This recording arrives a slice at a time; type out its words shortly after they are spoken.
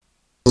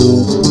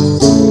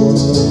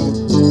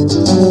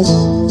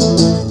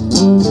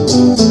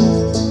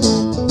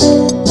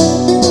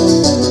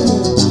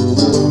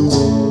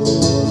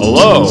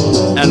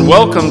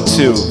Welcome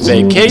to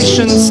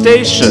Vacation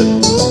Station,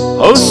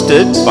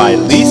 hosted by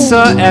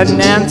Lisa and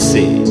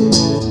Nancy,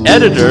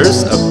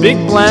 editors of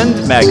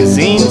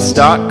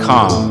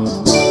BigBlendMagazines.com.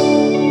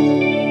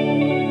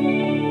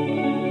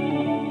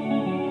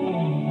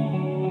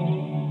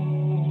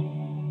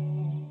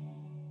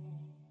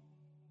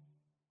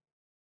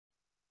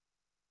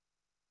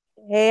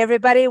 Hey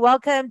everybody,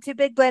 welcome to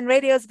Big Blend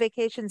Radio's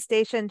Vacation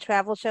Station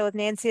Travel Show with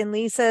Nancy and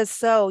Lisa.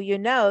 So you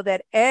know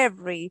that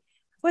every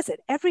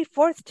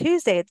fourth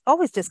Tuesday, it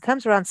always just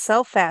comes around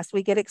so fast.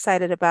 We get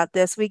excited about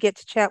this. We get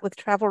to chat with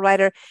travel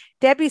writer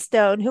Debbie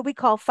Stone, who we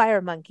call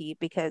Fire Monkey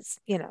because,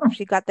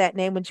 she got that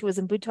name when she was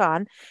in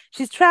Bhutan.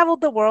 She's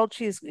traveled the world.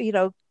 She's,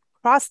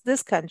 crossed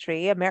this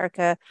country,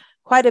 America,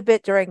 quite a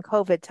bit during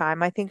COVID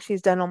time. I think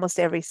she's done almost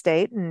every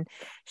state, and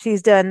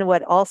she's done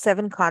all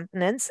 7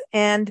 continents.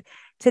 And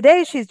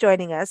today she's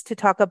joining us to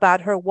talk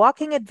about her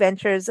walking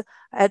adventures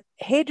at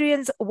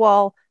Hadrian's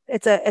Wall.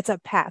 It's a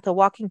path, a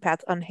walking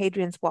path on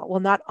Hadrian's Wall. Well,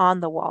 not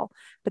on the wall,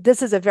 but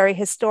this is a very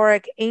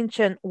historic,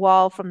 ancient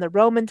wall from the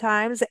Roman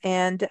times.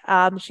 And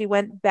she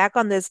went back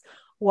on this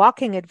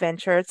walking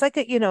adventure. It's like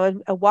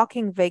a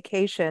walking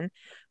vacation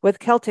with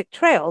Celtic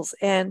trails.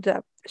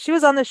 And she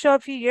was on the show a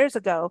few years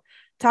ago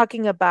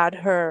talking about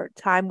her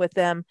time with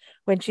them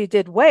when she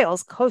did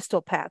Wales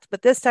coastal path.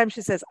 But this time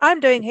she says, I'm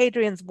doing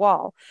Hadrian's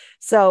Wall.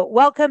 So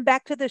welcome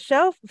back to the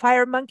show,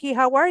 Fire Monkey.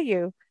 How are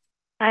you?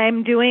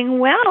 I'm doing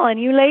well.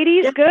 And you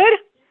ladies, good?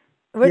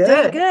 We're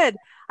doing good.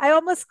 I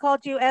almost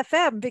called you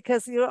FM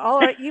because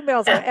all our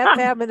emails are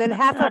FM, and then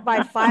half of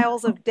my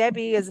files of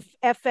Debbie is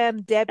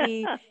FM,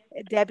 Debbie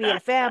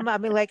FM. I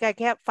mean, I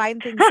can't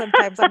find things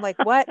sometimes. I'm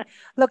like, what?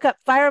 Look up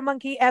Fire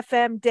Monkey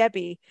FM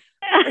Debbie.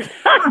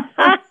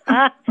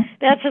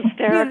 That's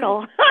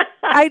hysterical.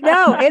 I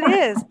know it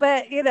is,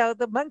 but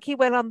the monkey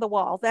went on the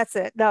wall. That's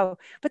it. No,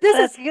 but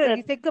this is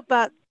you think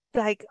about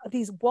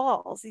these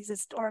walls, these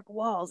historic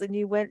walls, and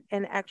you went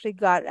and actually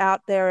got out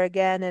there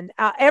again. And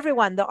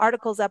everyone, the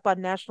article's up on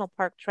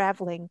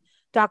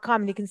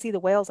nationalparktraveling.com, and you can see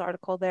the Wales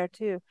article there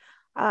too.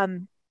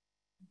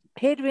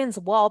 Hadrian's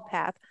Wall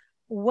Path.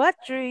 What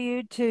drew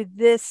you to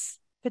this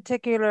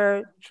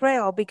particular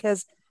trail?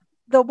 Because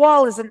the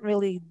wall isn't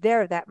really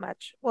there that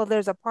much. Well,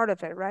 there's a part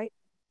of it, right?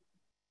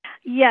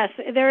 Yes,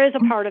 there is a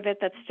part of it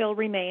that's still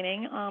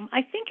remaining.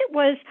 I think it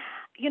was,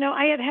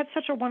 I had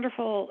such a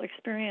wonderful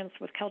experience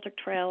with Celtic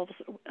trails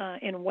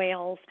in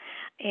Wales,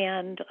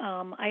 and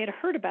I had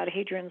heard about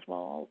Hadrian's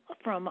Wall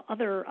from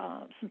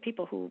some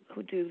people who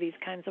do these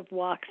kinds of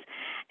walks,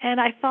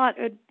 and I thought,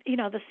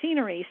 the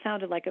scenery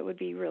sounded like it would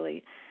be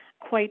really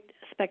quite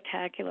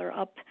spectacular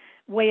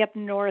way up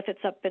north.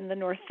 It's up in the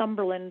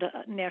Northumberland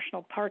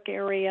National Park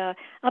area,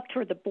 up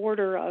toward the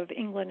border of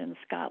England and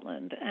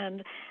Scotland.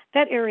 And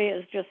that area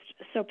is just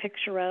so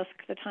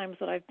picturesque, the times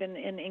that I've been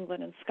in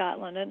England and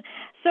Scotland. And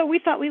so we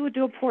thought we would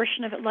do a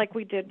portion of it like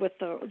we did with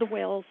the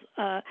Wales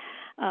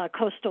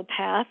coastal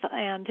path,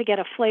 and to get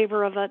a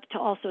flavor of it, to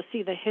also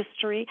see the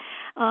history,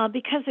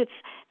 because it's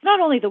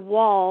not only the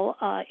wall,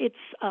 it's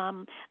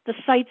the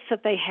sites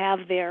that they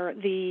have there,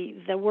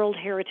 the World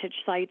Heritage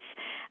sites,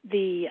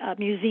 the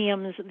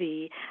museums,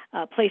 the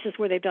places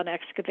where they've done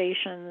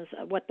excavations,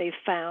 what they've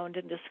found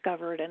and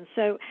discovered. And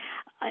so,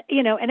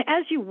 and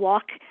as you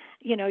walk,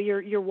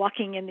 you're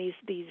walking in these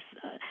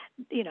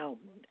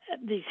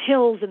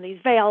hills and these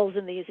vales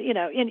and these,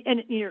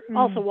 and you're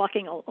also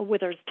walking where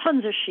there's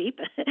tons of sheep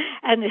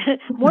and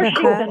more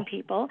sheep than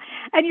people,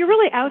 and you're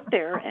really out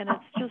there, and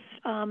it's just,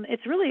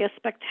 it's really a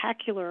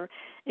spectacular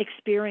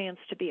experience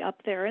to be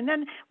up there. And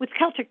then with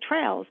Celtic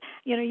trails,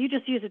 you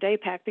just use a day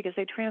pack because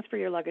they transfer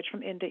your luggage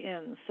from inn to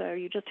inn, so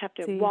you just have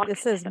to walk to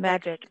the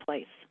next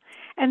place.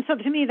 And so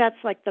to me,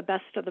 that's like the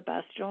best of the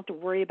best. You don't have to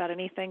worry about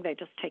anything. They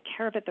just take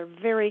care of it. They're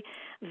very,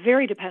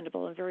 very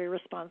dependable and very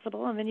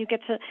responsible. And then you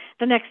get to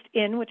the next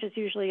inn, which is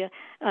usually a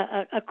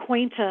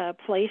quaint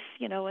place,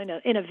 in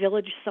a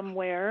village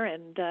somewhere.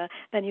 And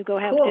then you go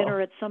have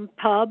dinner at some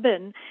pub.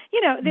 And,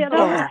 the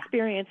whole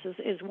experience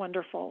is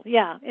wonderful.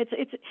 Yeah,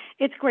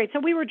 it's great. So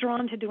we were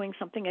drawn to doing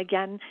something,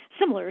 again,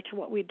 similar to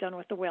what we'd done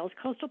with the Wales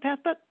Coastal Path,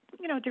 but,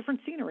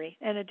 different scenery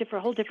and a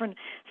whole different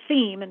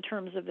theme in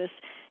terms of this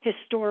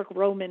historic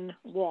Roman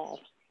wall.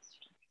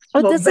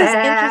 Well, this is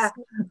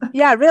interesting.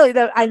 Yeah, really.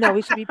 I know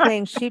we should be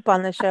playing sheep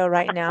on the show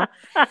right now,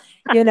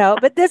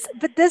 but this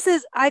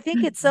is, I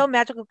think it's so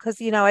magical because,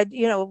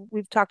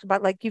 we've talked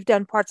about, you've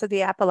done parts of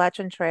the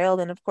Appalachian Trail.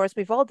 And of course,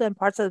 we've all done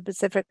parts of the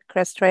Pacific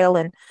Crest Trail.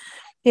 And,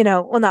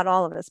 well, not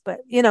all of us,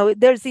 but,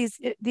 there's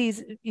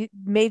these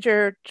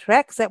major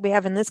treks that we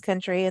have in this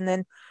country. And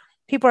then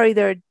people are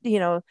either,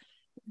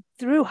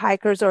 through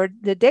hikers or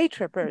the day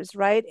trippers,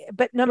 right?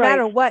 But no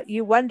matter what,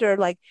 you wonder,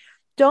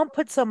 don't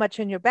put so much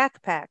in your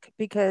backpack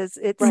because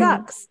it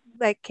sucks,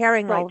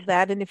 carrying all of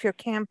that. And if you're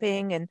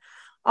camping and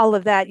all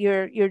of that,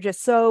 you're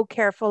just so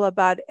careful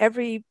about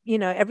every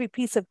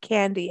piece of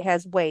candy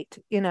has weight,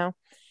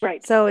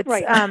 Right. So it's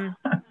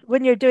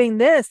when you're doing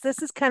this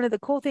is kind of the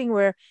cool thing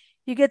where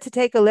you get to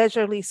take a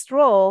leisurely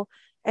stroll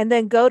and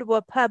then go to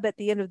a pub at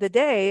the end of the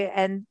day.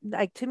 And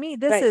to me,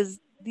 this is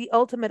the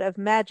ultimate of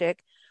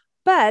magic.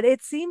 But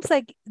it seems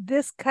like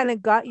this kind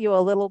of got you a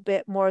little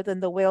bit more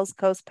than the Wales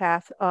Coast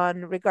Path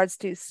on regards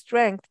to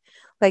strength,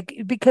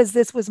 like because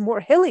this was more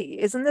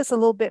hilly. Isn't this a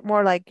little bit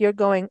more like you're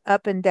going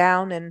up and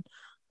down and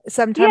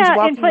sometimes Yeah,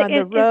 walking on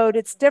the road?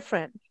 It's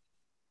different.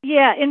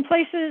 yeah, in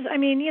places, I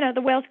mean,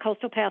 the Wales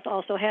Coastal Path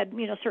also had,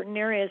 certain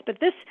areas, but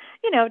this,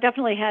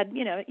 definitely had,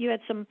 you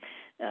had some,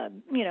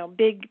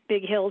 big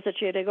hills that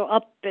you had to go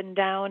up and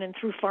down and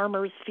through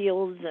farmers'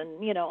 fields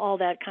and, all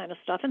that kind of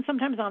stuff, and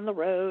sometimes on the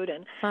road,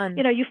 and, Fun.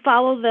 you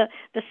follow the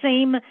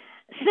same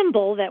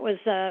symbol that was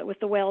with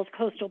the Wales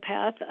Coastal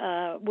Path,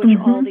 which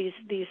all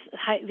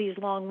these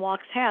long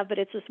walks have, but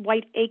it's this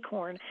white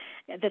acorn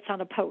that's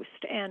on a post,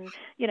 and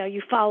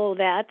you follow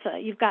that.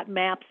 You've got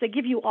maps that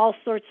give you all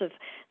sorts of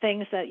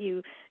things that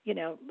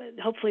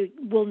hopefully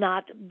will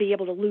not be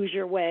able to lose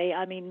your way.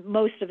 I mean,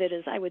 most of it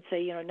is, I would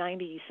say,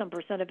 90 some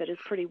percent of it is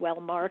pretty well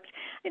marked.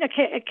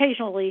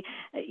 Occasionally,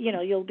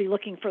 you'll be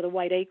looking for the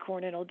white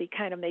acorn and it'll be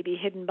kind of maybe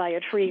hidden by a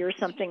tree or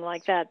something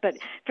like that. But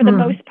for the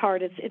most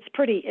part, it's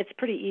pretty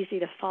easy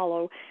to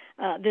follow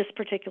this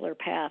particular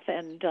path,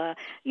 and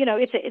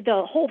it's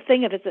the whole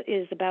thing of it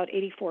is about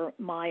 84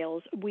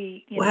 miles.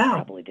 We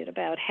probably did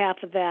about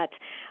half of that,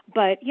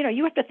 but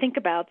you have to think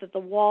about that the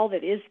wall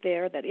that is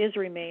there, that is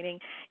remaining,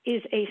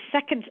 is a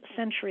second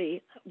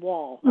century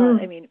wall.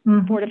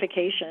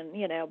 Fortification.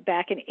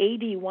 Back in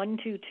AD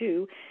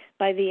 122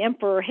 by the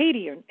Emperor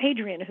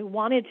Hadrian, who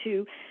wanted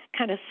to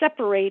kind of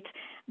separate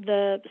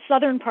the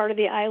southern part of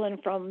the island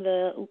from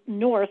the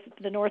north.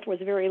 The north was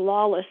very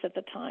lawless at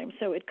the time,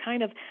 so it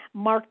kind of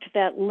marked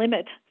that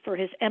limit for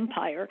his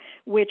empire,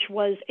 which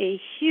was a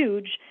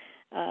huge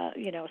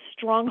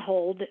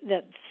stronghold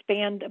that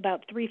spanned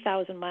about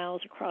 3,000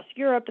 miles across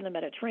Europe and the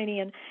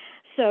Mediterranean.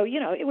 So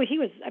he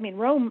was. I mean,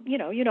 Rome.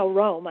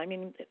 Rome. I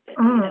mean,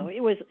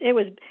 it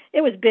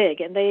was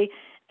big, and they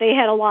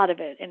had a lot of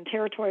it, and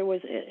territory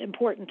was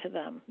important to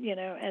them.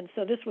 And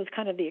so this was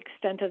kind of the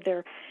extent of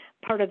their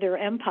part of their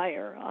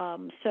empire.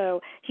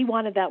 So he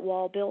wanted that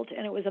wall built,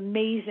 and it was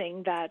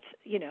amazing that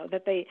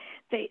that they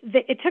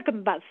it took them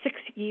about 6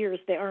 years,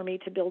 the army,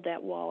 to build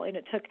that wall, and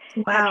it took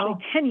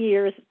actually 10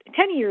 years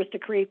to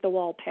create the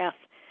wall path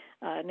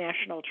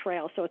national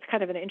trail. So it's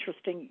kind of an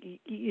interesting.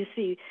 You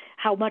see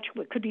how much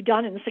could be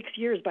done in 6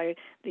 years by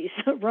these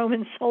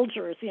Roman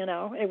soldiers.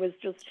 It was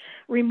just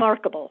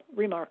remarkable.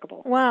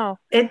 Wow.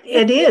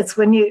 It is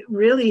when you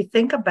really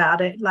think about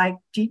it. Like,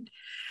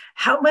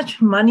 how much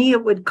money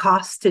it would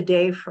cost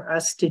today for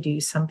us to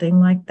do something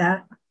like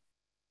that?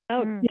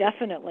 Oh,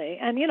 definitely.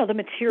 And the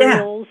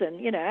materials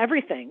and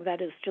everything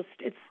that is just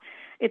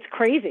it's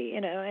crazy,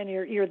 and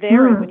you're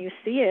there, and when you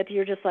see it,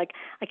 you're just like,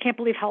 I can't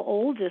believe how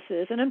old this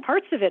is. And then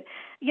parts of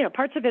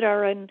it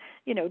are in,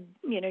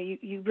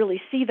 you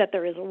really see that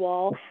there is a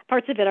wall.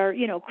 Parts of it are,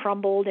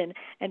 crumbled,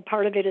 and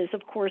part of it is,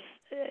 of course,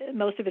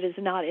 most of it is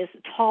not as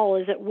tall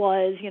as it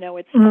was.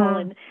 It's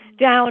fallen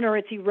down, or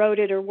it's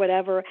eroded, or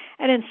whatever.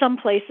 And in some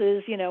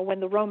places, when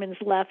the Romans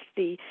left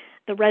the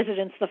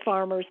residents, the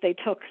farmers, they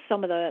took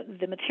some of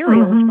the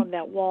materials from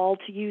that wall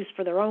to use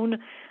for their own,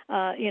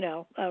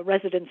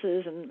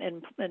 residences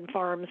and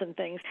farms and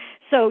things.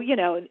 So,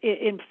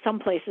 in some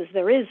places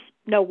there is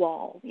no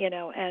wall,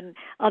 and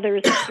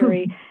others it's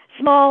very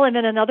small. And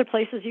then in other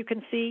places you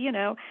can see,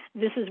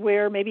 this is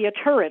where maybe a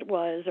turret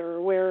was,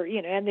 or where,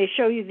 and they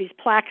show you these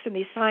plaques and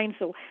these signs.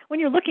 So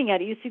when you're looking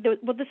at it, you see,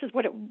 this is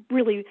what it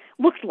really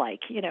looked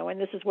like, and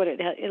this is what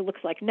it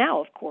looks like now,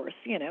 of course,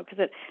 because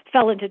it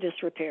fell into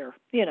disrepair,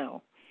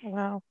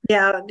 Wow.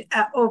 Yeah,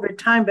 over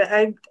time. But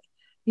I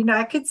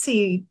could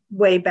see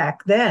way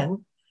back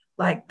then,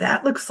 like,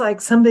 that looks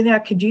like something I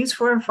could use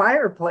for a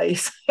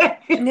fireplace.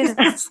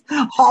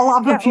 Haul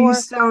off a few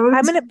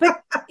stones.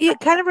 But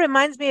it kind of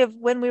reminds me of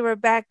when we were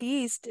back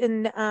east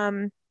in,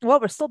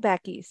 we're still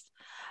back east,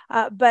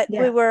 but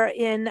we were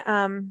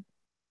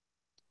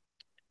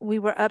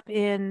up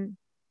in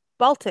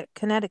Baltic,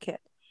 Connecticut,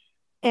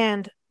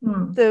 and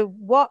the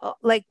wall,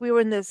 like, we were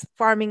in this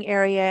farming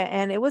area,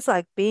 and it was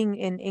like being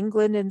in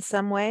England in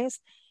some ways.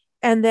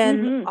 And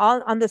then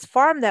on this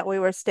farm that we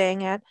were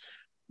staying at,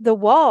 the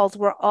walls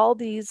were all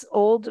these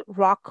old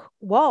rock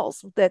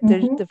walls that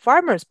the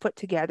farmers put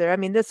together. I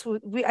mean,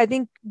 I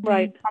think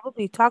we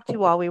probably talked to you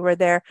while we were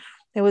there.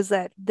 It was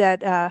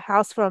that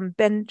house from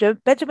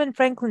Benjamin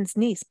Franklin's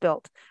niece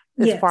built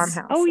this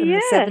farmhouse in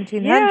the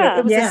 1700s. Yeah.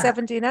 It was the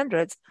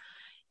 1700s.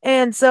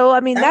 And so,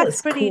 I mean,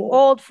 that's pretty cool.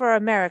 old for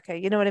America.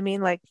 You know what I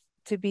mean? Like,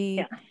 to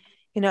be,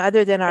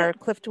 other than our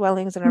cliff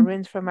dwellings and our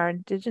ruins from our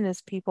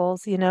indigenous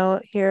peoples,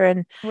 here.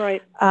 And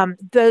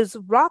those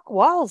rock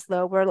walls,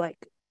 though, were like,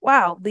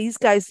 wow, these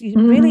guys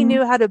really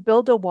knew how to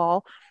build a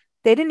wall.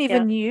 They didn't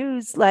even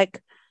use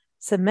like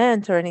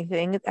cement or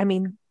anything. I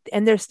mean,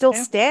 and they're still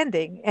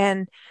standing.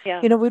 And,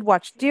 we'd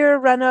watch deer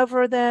run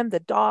over them. The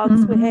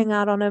dogs would hang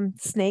out on them.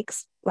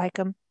 Snakes like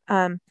them.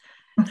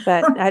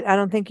 But I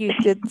don't think you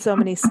did so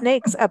many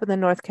snakes up in the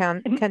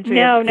country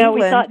of No, England.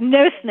 we thought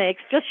no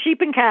snakes, just sheep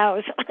and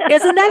cows.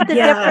 Isn't that the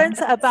Yeah,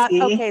 difference about,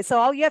 see? okay, so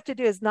all you have to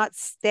do is not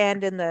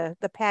stand in the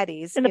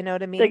patties, And you know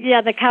what I mean?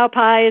 the cow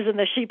pies and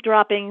the sheep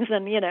droppings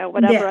and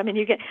whatever. Yeah. I mean,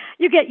 you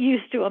get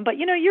used to them, but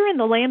you're in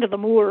the land of the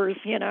Moors,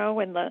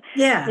 and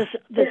Yeah. this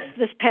But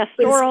it's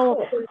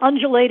pastoral cool.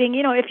 undulating.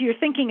 If you're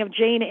thinking of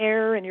Jane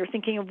Eyre and you're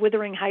thinking of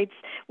Wuthering Heights,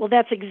 well,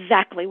 that's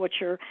exactly where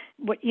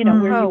Oh, you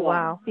are.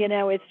 wow.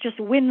 It's just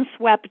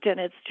windswept, and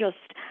it's just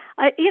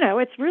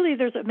it's really,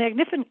 there's a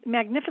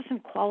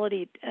magnificent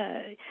quality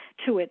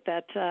to it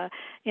that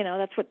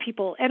that's what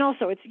people, and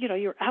also it's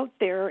you're out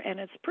there, and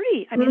it's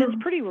pretty. I mean, it's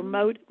pretty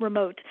remote.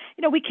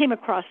 We came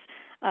across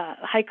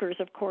hikers,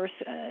 of course,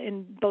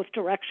 in both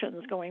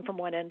directions, going from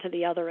one end to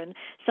the other, and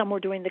some were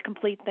doing the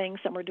complete thing,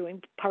 some were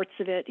doing parts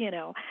of it,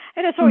 and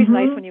it's always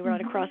nice when you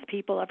run across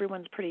people.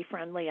 Everyone's pretty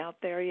friendly out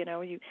there.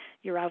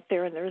 You're out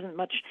there, and there isn't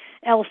much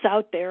else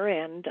out there,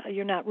 and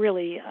you're not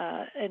really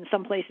in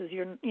some places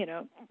you're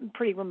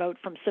pretty remote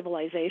from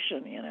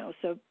civilization.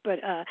 So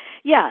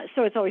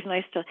so it's always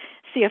nice to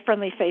see a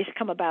friendly face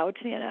come about,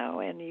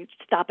 and you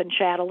stop and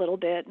chat a little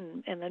bit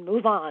and then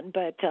move on.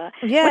 But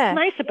what's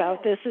nice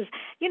about this is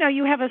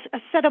you have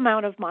a set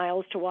amount of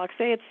miles to walk.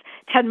 Say it's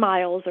 10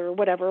 miles or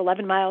whatever,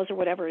 11 miles or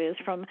whatever it is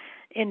from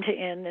end to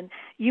end, and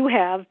you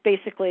have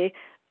basically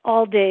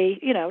all day,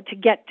 to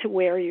get to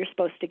where you're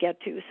supposed to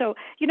get to. So,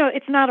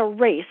 it's not a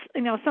race.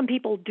 Some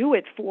people do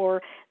it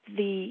for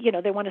they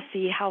want to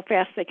see how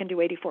fast they can do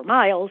 84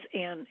 miles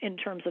and in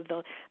terms of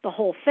the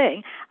whole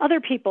thing. Other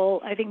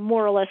people, I think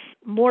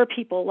more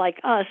people like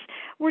us,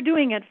 we're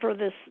doing it for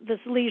this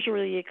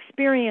leisurely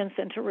experience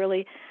and to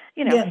really,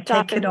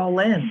 stop take it all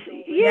in.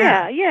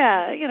 Yeah.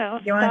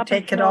 You want to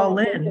take it all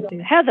in.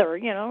 Heather,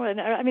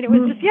 and I mean, it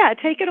was just,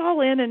 take it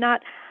all in and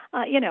not,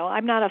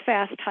 I'm not a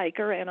fast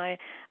hiker, and I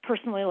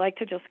personally like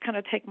to just kind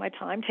of take my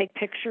time, take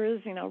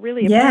pictures,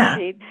 really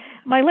appreciate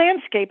my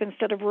landscape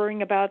instead of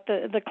worrying about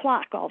the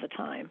clock all the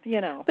time,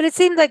 But it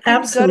seemed like you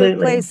could go to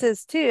Absolutely.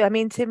 places too. I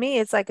mean, to me,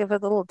 it's like if a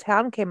little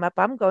town came up,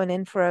 I'm going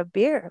in for a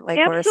beer, like,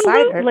 or a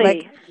cider. Absolutely.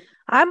 Like,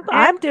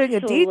 I'm doing a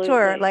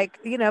detour, Absolutely. like,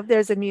 if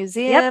there's a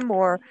museum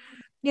or,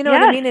 you know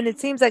what I Yes. mean? And it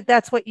seems like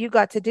that's what you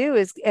got to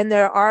do and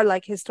there are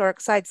like historic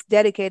sites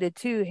dedicated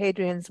to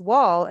Hadrian's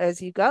Wall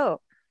as you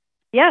go.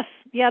 Yes,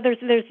 there's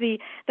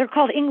they're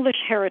called English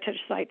heritage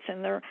sites,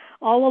 and they're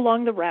all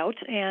along the route.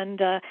 And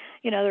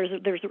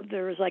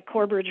there's like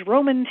Corbridge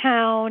Roman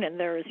Town, and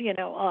there's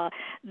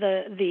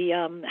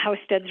the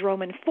Housted's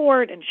Roman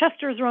Fort and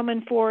Chester's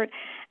Roman Fort,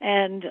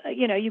 and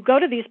you go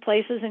to these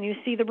places and you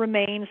see the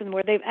remains and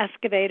where they've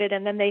excavated,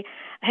 and then they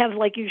have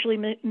like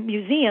usually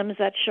museums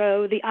that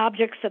show the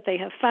objects that they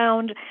have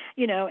found,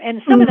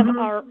 and some of them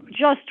are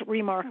just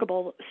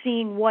remarkable.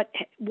 Seeing what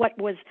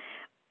was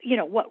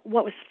what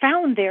was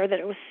found there, that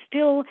it was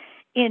still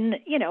in,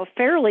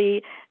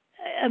 fairly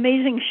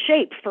amazing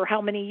shape for how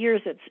many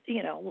years it's,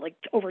 like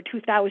over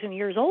 2,000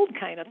 years old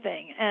kind of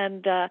thing.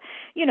 And, then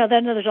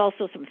there's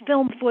also some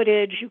film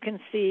footage you can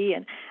see,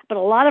 but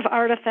a lot of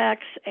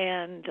artifacts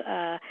and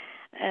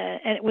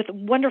with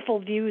wonderful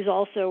views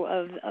also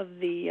of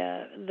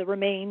the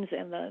remains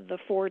and the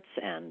forts,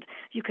 and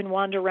you can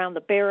wander around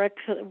the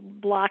barracks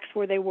blocks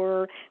where they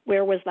were.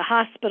 Where was the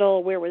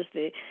hospital? Where was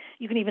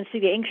you can even see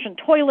the ancient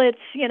toilets,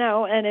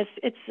 and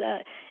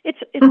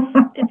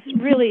it's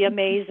really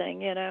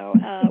amazing.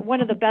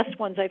 One of the best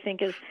ones I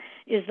think is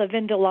the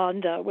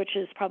Vindolanda, which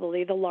is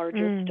probably the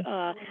largest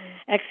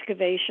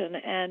excavation,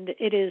 and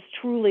it is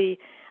truly.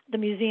 The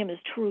museum is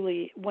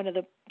truly one of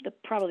the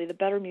probably the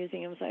better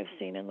museums I've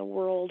seen in the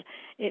world.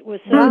 It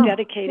was so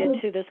dedicated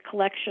to this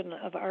collection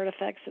of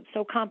artifacts. It's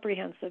so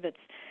comprehensive. It's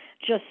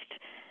just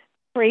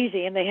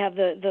crazy. And they have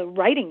the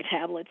writing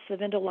tablets, the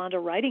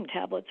Vindolanda writing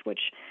tablets,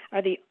 which are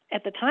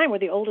at the time were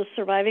the oldest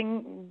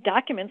surviving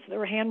documents that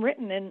were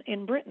handwritten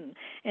in Britain.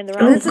 And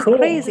they're on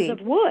pieces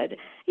of wood.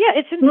 Yeah,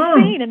 it's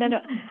insane. And then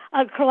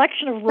a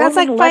collection of Roman That's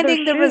like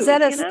finding the shoes,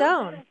 Rosetta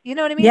Stone. You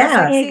know what I mean?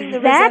 Yeah, it's like seeing the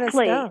Rosetta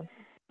Stone.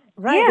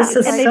 Right. Yeah, this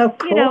is so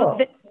cool.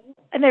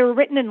 And they were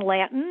written in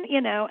Latin,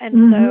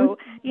 and so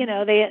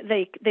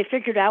they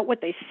figured out what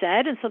they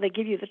said, and so they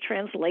give you the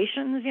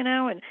translations,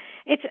 and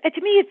it's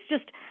to me it's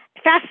just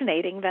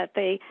fascinating that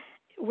they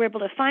were able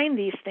to find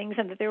these things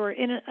and that they were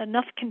in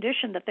enough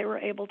condition that they were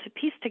able to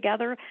piece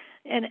together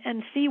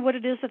and see what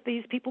it is that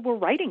these people were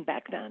writing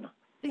back then.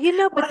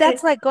 But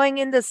that's like going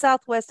into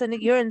Southwest, and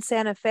you're in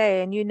Santa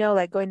Fe, and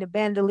like going to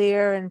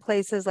Bandelier and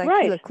places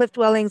like cliff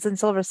dwellings in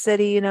Silver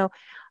City,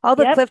 all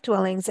the cliff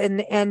dwellings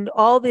and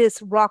all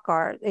this rock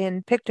art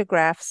and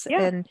pictographs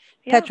and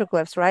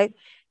petroglyphs, right?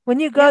 When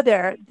you go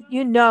there,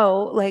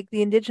 like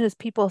the indigenous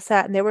people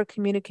sat and they were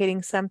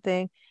communicating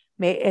something.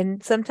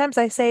 And sometimes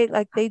I say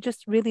like they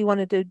just really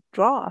wanted to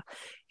draw,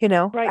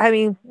 I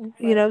mean,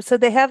 so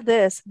they have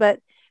this, but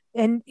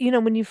and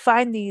when you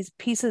find these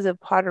pieces of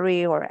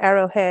pottery or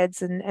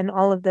arrowheads and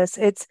all of this,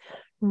 it's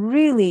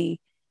really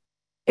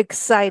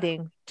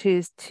exciting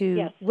to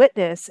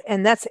witness.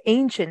 And that's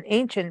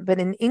ancient, but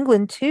in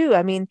England too,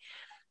 I mean,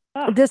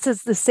 Oh, this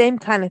is the same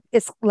kind of,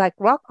 it's like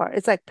rock art.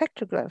 It's like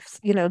pictographs,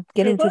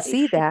 getting it, to it,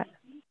 see that.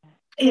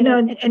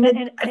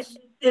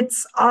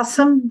 It's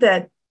awesome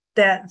that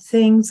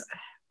things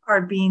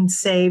are being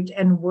saved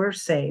and were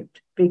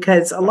saved,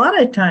 because a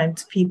lot of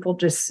times people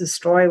just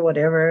destroy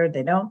whatever,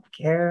 they don't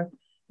care.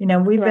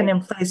 We've been right.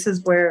 in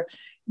places where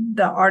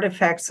the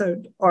artifacts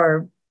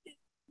are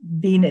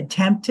being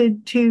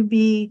attempted to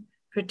be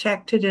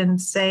protected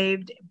and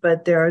saved,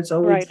 but there's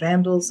always Right.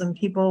 vandals and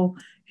people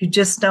who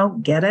just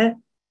don't get it.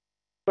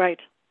 Right.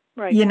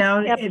 Right.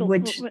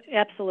 Which,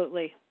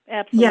 Absolutely. yeah,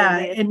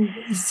 Absolutely.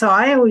 and so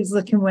I always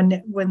look, and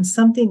when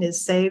something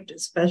is saved,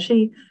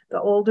 especially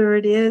the older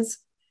it is,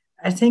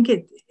 I think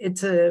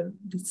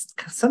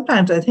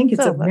sometimes I think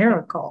it's So a lovely.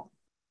 miracle,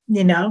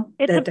 that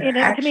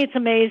they're To me, it's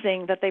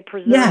amazing that they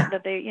Yeah.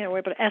 that they were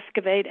able to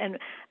excavate and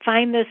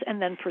find this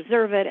and then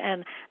preserve it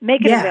and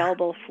make it Yeah.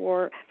 available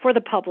for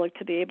the public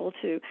to be able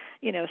to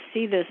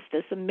see this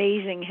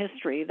amazing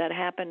history that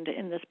happened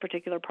in this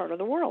particular part of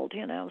the world.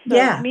 So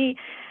Yeah. to me,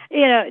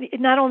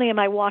 not only am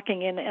I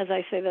walking in, as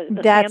I say, the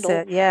That's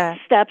sandal it. Yeah.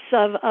 steps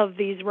of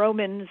these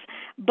Romans,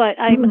 but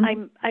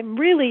I'm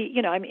really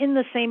I'm in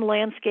the same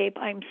landscape.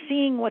 I'm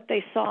seeing what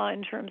they saw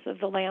in terms of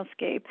the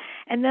landscape,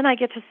 and then I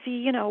get to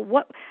see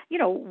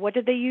what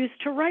did they use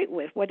to write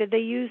with? What did they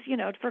use,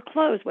 for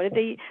clothes? What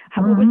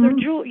was their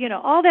jewel?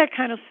 All that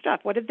kind of stuff.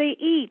 What did they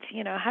eat?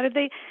 How did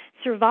they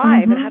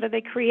survive? And how did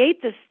they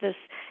create this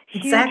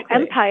huge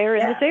empire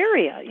in this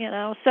area?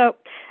 So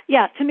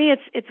yeah, to me,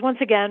 it's once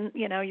again,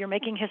 you're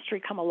making history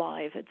come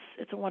alive.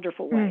 It's a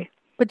wonderful way.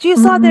 But you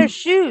saw their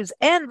shoes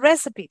and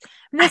recipes.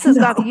 And this is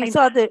not, you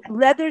saw the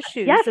leather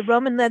shoes, Yes. the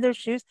Roman leather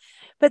shoes.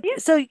 But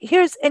so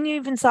and you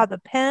even saw the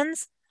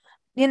pens,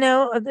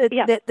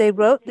 that they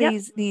wrote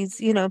these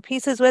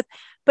pieces with.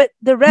 But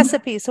the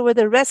recipes, so were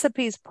the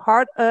recipes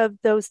part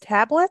of those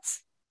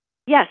tablets?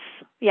 Yes,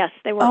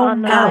 they were Oh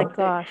on my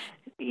gosh.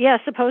 Yeah,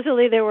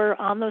 supposedly they were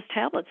on those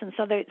tablets, and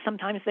so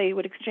sometimes they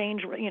would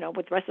exchange,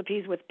 with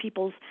recipes with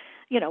people's,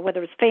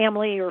 whether it's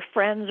family or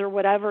friends or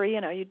whatever,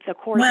 the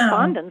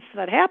correspondence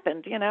that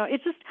happened.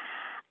 It's just,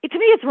 to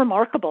me, it's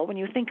remarkable when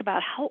you think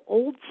about how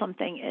old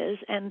something is,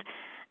 and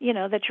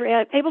that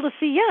you're able to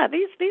see,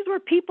 these were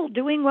people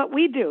doing what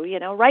we do,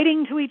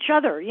 writing to each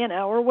other,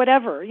 or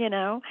whatever,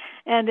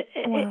 and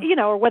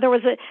or whether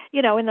it was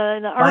in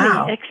the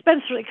army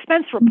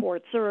expense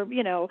reports, or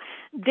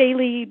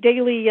daily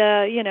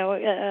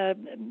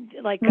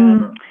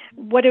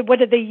what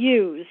did they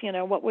use,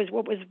 what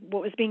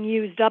was being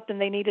used up and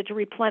they needed to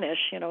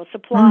replenish,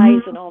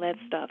 supplies and all that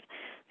stuff.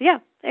 Yeah,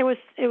 it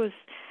was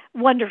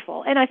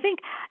wonderful. And I think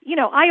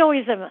I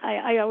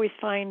always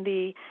find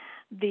the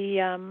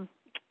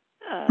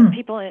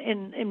people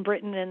in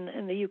Britain and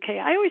in the UK,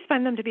 I always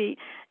find them to be,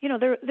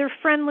 they're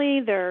friendly,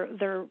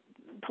 they're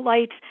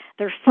polite,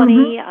 they're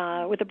funny,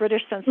 with a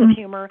British sense of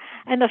humor.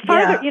 And the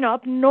farther,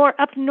 up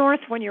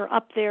north, when you're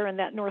up there in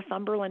that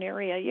Northumberland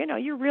area,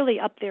 you're really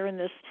up there in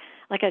this,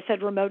 like I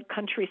said, remote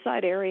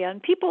countryside area.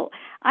 And people,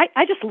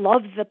 I just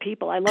love the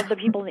people. I love the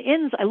people in the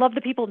inns. I love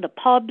the people in the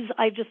pubs.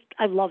 I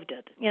loved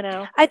it,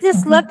 I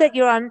just love that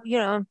you're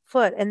on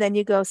foot, and then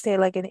you go stay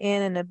like an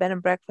inn and a bed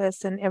and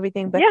breakfast and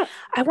everything. But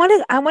I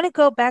want to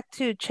go back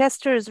to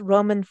Chester's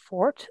Roman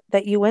fort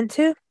that you went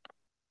to.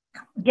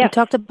 You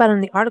talked about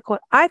in the article.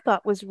 I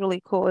thought was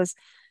really cool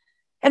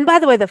and by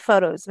the way, the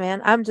photos,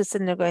 man, I'm just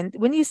sitting there going,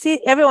 when you see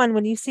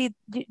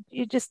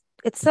you just,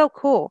 it's so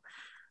cool.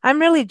 I'm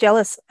really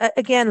jealous.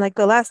 Again, like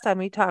the last time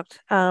we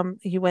talked,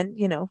 you went,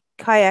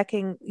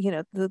 kayaking,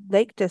 the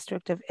Lake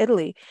District of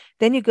Italy.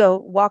 Then you go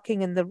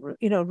walking in the,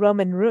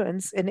 Roman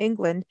ruins in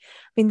England.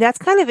 I mean, that's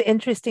kind of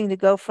interesting to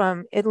go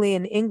from Italy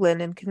and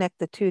England and connect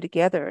the two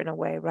together in a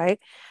way, right?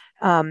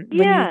 When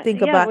you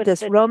think about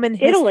this Roman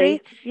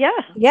history.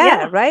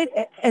 Yeah, right.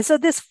 And so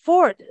this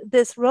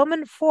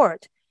Roman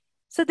fort,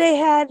 so they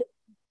had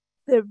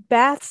the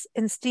baths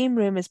and steam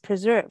room is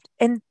preserved.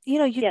 And,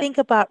 you think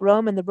about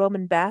Rome and the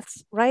Roman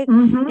baths, right?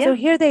 So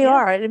here they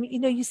are. I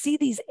mean, you see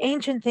these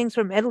ancient things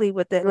from Italy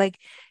with it, like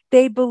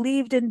they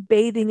believed in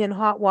bathing in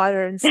hot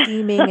water and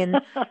steaming.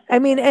 And I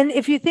mean, and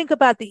if you think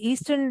about the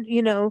Eastern,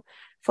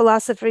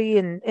 philosophy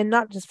and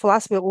not just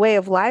philosophy, but way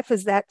of life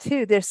is that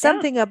too. There's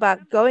something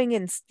about going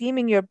and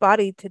steaming your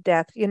body to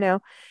death,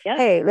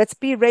 hey, let's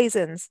be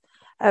raisins.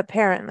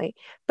 Apparently,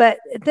 but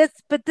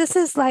this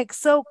is like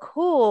so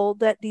cool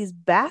that these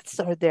baths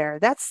are there.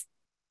 That's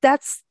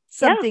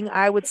something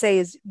I would say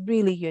is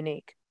really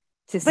unique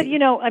to see.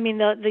 But I mean,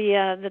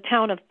 the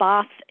town of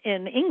Bath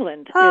in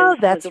England.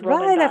 That's was a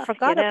Roman right. bath, I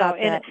forgot about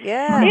that.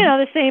 Yeah,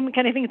 the same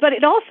kind of things. But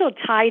it also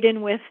tied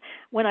in with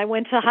when I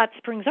went to Hot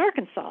Springs,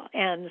 Arkansas,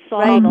 and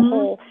saw the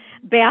whole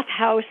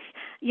bathhouse,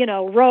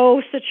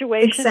 row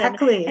situation.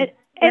 Exactly.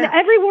 And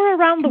everywhere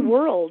around the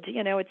world,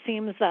 it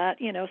seems that,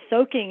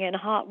 soaking in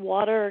hot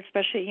water,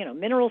 especially,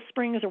 mineral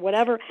springs or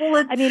whatever.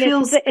 Well, it's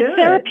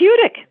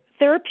therapeutic.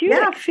 Yeah,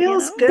 it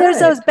feels good. There's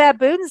those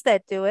baboons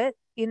that do it.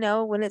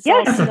 when it's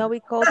all Yes. snowy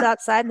cold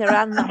outside and they're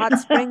out in the hot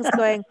springs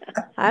going,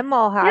 I'm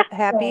all happy.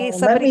 Oh, let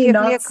Somebody me give me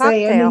a not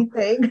say cocktail.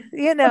 anything.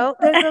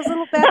 There's those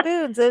little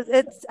baboons.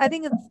 I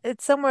think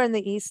it's somewhere in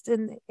the East,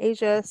 in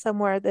Asia,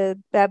 somewhere the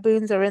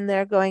baboons are in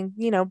there going,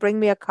 bring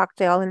me a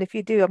cocktail. And if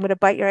you do, I'm going to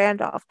bite your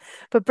hand off.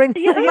 But bring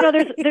me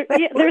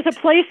There's a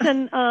place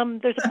in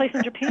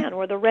Japan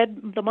where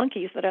the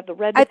monkeys that have the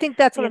red. I think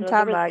that's what I'm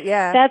talking about.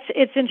 Yeah.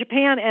 It's in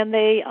Japan, and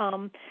they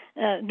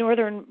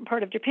northern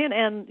part of Japan,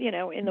 and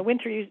in the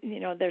winter,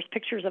 there's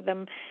pictures of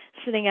them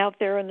sitting out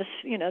there, and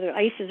the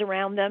ice is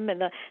around them,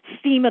 and the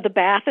steam of the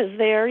bath is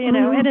there,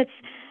 and it's,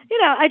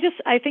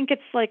 I think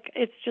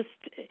it's just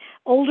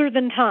older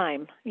than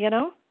time,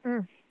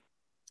 Mm.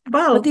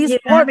 Well, But these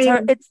sports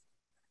are,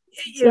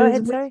 go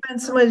ahead, we sorry.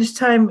 spent so much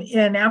time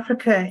in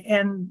Africa,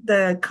 and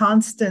the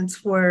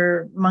constants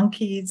were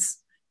monkeys,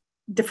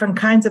 different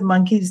kinds of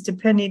monkeys,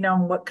 depending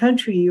on what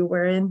country you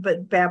were in,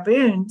 but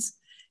baboons,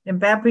 and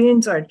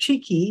baboons are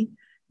cheeky.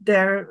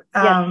 They're,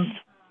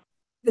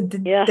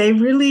 Yes. they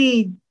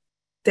really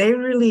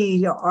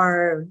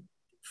are,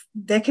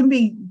 they can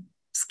be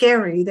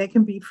scary, they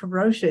can be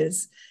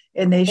ferocious,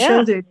 and they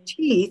show their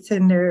teeth,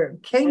 and their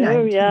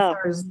canine teeth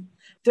are,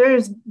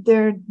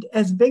 they're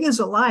as big as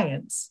a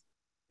lion's.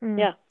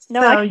 Yeah.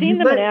 No, I've seen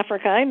them in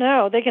Africa. I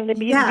know. They can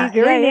be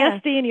very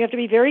nasty, and you have to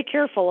be very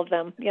careful of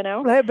them,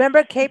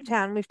 Remember Cape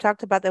Town? We've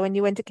talked about that when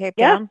you went to Cape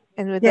Town,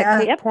 and with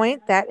that Cape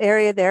Point, that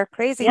area there,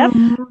 crazy.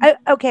 Yep.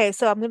 Okay,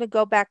 so I'm going to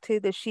go back to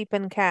the sheep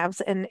and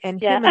calves and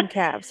human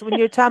calves. When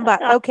you're talking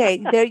about,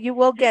 okay, there you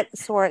will get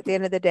sore at the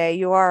end of the day.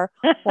 You are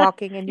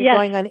walking and you're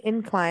going on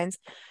inclines.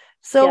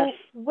 So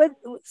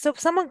so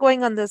someone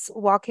going on this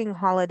walking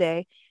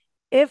holiday,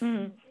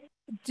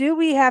 do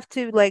we have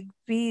to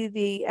be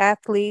the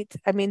athlete?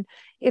 I mean,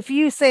 if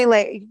you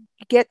say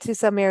get to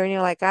some area and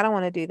you're like, I don't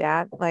want to do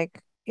that,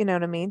 you know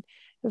what I mean?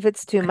 If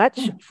it's too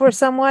much for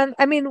someone,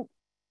 I mean,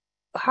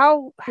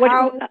 how?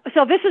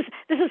 So this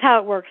is how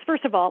it works.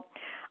 First of all,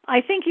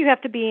 I think you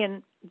have to be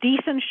in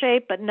decent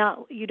shape, but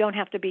you don't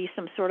have to be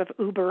some sort of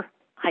uber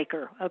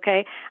hiker.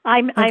 Okay.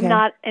 I'm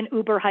not an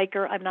uber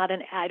hiker.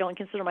 I don't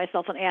consider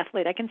myself an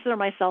athlete. I consider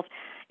myself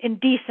in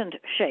decent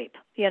shape,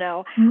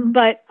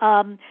 but,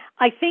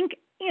 I think,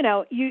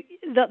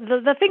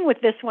 the thing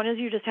with this one is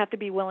you just have to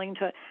be willing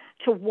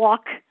to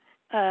walk,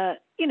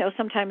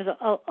 sometimes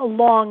a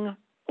long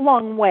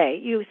way.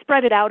 You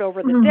spread it out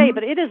over the day,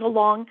 but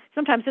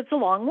sometimes it's a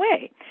long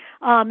way.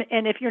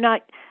 And if you're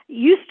not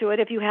used to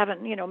it, if you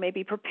haven't,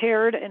 maybe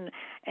prepared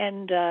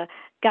and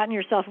gotten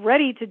yourself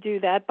ready to do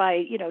that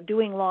by,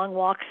 doing long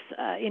walks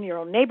in your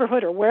own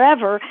neighborhood or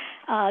wherever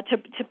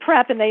to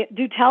prep, and they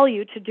do tell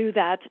you to do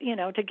that,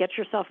 to get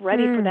yourself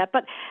ready for that.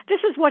 But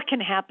this is what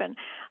can happen.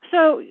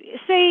 So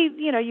say,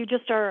 you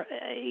just are,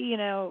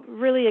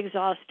 really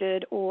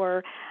exhausted,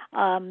 or,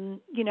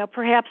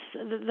 perhaps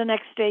the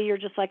next day you're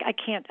just like,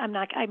 I'm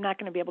not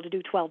going to be able to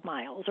do 12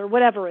 miles or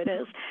whatever it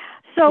is.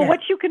 So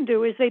what you can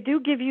do is they do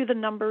give you the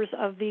numbers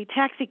of the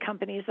taxi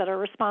companies that are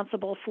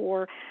responsible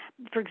for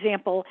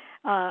example,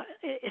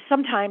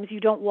 sometimes you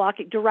don't walk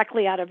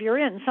directly out of your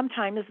inn.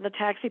 Sometimes the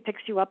taxi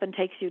picks you up and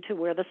takes you to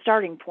where the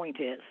starting point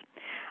is,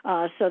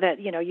 so that,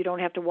 you don't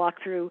have to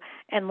walk through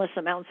endless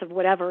amounts of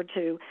whatever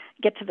to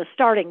get to the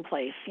starting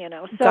place, So,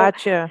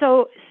 Gotcha.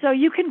 So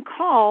you can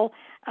call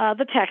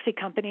the taxi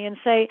company and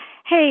say,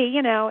 hey,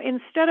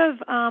 instead of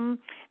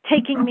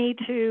taking me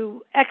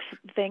to X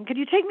thing, could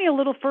you take me a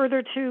little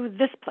further to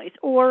this place?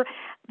 Or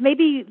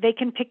maybe they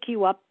can pick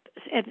you up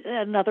at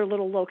another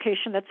little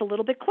location that's a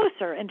little bit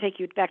closer and take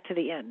you back to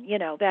the inn,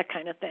 that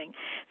kind of thing.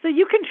 So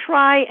you can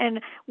try and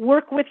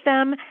work with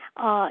them.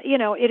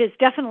 It is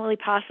definitely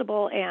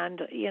possible,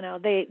 and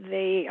they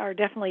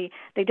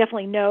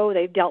definitely know.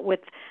 They've dealt with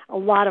a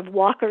lot of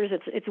walkers.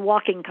 It's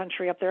walking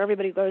country up there.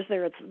 Everybody goes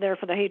there. It's there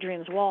for the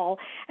Hadrian's Wall,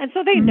 and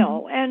so they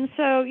know. And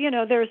so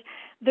there's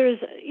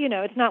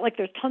it's not like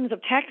there's tons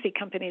of taxi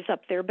companies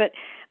up there, but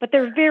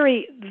they're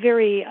very,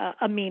 very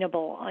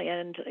amenable,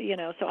 and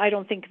so I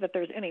don't think that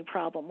there's any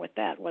problem with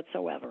that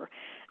whatsoever.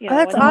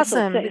 That's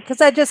awesome,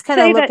 because I just kind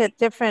of look at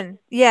different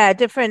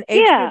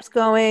age groups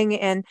going,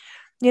 and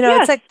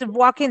it's like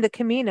walking the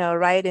Camino,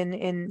 right?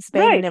 In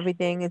Spain and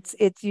everything.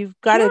 It's you've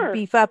got to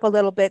beef up a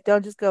little bit.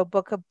 Don't just go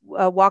book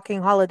a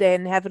walking holiday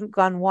and haven't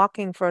gone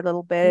walking for a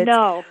little bit.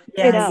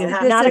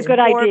 It's not a good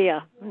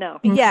idea. No.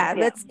 Yeah,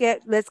 let's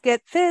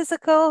get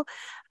physical.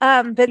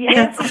 But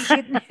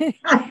Nancy,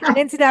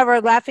 Nancy and I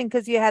were laughing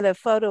because you had a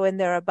photo in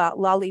there about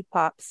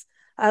lollipops.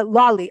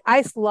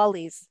 Ice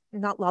lollies,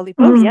 not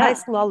lollipops,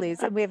 ice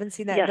lollies. And we haven't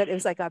seen that, but it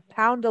was like a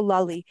pound of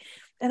lolly.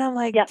 And I'm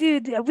like,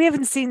 dude, we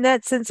haven't seen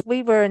that since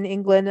we were in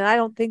England. And I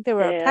don't think they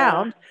were a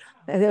pound.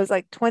 And it was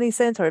like 20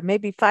 cents or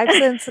maybe 5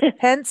 cents,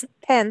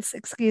 pence,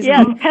 excuse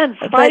me. Pence,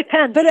 5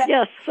 pence,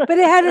 yes. But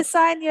it had a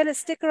sign, you had a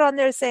sticker on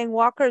there saying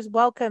walkers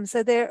welcome.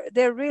 So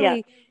they're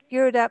really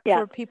geared up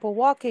for people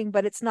walking,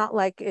 but it's not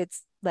like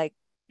it's like,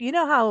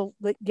 how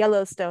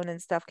Yellowstone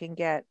and stuff can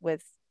get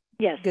with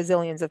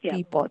gazillions of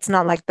people. It's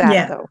not like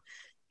that though.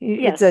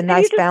 It's a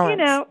nice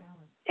balance.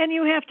 and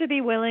you have to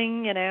be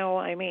willing,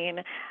 I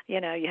mean,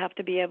 you have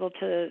to be able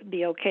to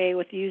be okay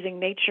with using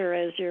nature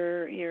as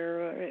your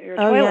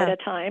toilet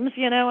at times,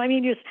 I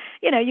mean,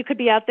 you could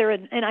be out there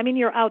and I mean,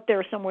 you're out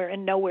there somewhere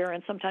and nowhere,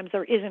 and sometimes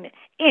there isn't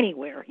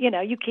anywhere,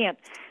 you can't,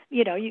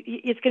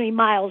 it's going to be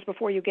miles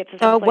before you get to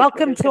some place.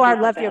 Welcome to our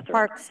Love Your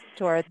Parks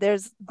tour.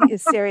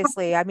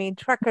 Seriously, I mean,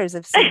 truckers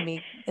have seen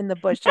me in the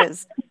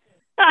bushes.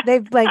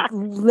 They've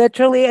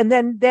literally, and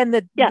then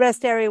the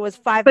rest area was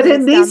 5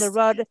 minutes down the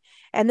road,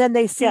 and then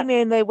they see me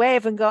and they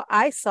wave and go,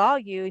 "I saw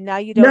you. Now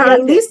you don't." No,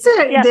 at least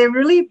they're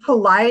really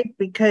polite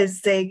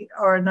because they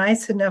are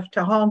nice enough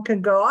to honk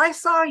and go, "I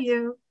saw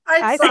you.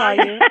 I saw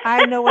you.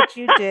 I know what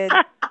you did,"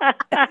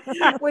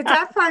 which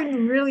I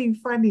find really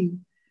funny.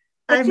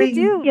 But I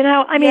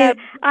mean,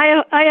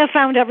 I have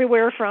found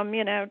everywhere from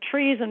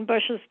trees and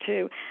bushes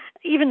to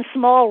even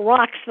small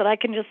rocks that I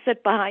can just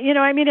sit behind.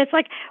 I mean, it's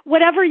like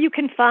whatever you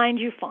can find,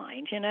 you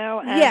find. And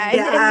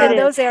in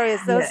those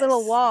areas, those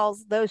little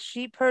walls, those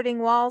sheep herding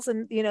walls,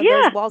 and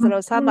those walls that I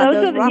was talking about,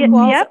 those rock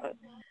walls. Yep.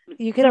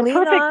 You can lean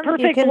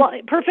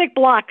on. Perfect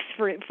blocks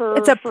for.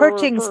 It's a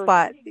perching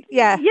spot.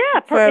 Yeah.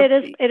 Yeah,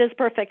 it is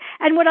perfect.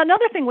 And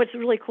another thing what's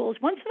really cool is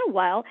once in a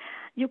while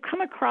you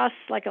come across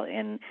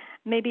in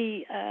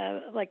maybe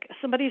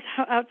somebody's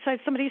outside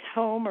somebody's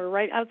home or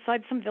right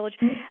outside some village.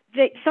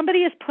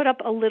 Somebody has put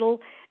up a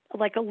little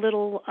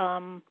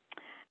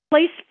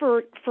place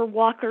for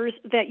walkers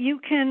that you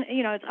can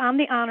it's on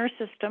the honor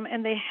system,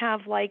 and they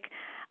have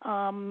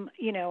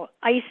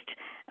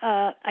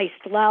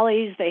iced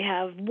lollies, they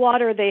have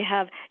water, they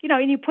have,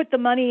 and you put the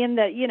money in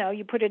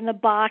you put it in the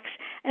box,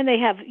 and they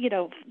have,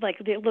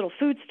 the little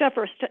food stuff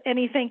or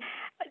anything.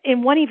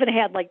 And one even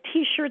had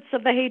T-shirts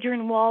of the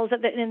Hadrian walls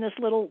in this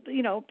little,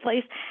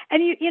 place.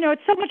 And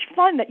it's so much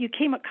fun that you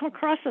come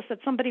across this, that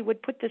somebody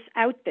would put this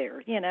out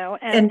there,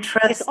 and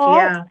trust, it's all,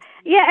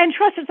 and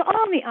trust. It's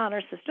all in the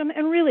honor system.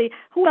 And really,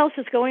 who else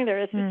is going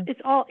there?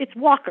 It's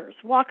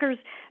walkers,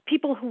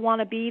 people who want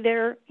to be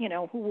there,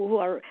 who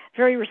are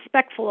very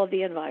respectful of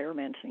the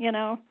environment,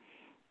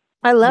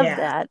 I love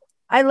that.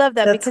 I love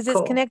that. That's because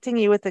cool. It's connecting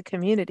you with the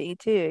community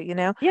too,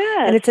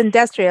 Yeah. And it's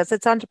industrious,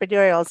 it's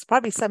entrepreneurial. It's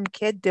probably some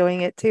kid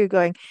doing it too,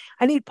 going,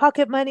 I need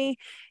pocket money,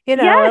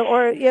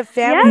 or you have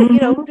family,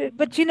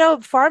 but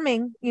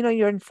farming,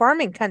 you're in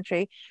farming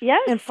country.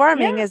 Yes. And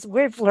farming, as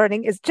we're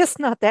learning, is just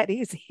not that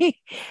easy.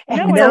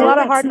 And it's a lot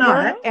of hard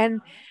work,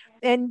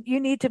 and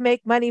you need to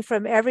make money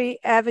from every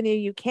avenue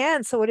you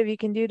can. So whatever you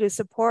can do to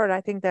support,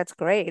 I think that's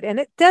great. And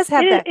it does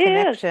have that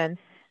connection.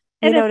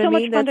 And it's so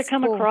much fun to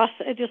come across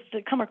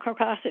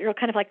it. You're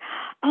kind of like,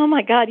 oh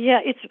my God,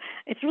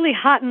 it's really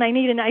hot and I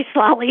need an ice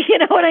lolly. You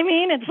know what I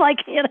mean? It's like,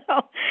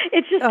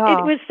 it's just,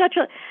 it was such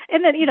a,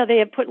 and then, they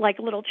have put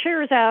little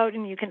chairs out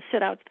and you can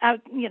sit out,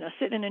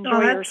 sit and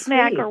enjoy your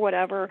snack or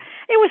whatever.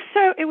 It was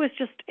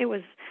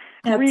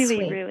really,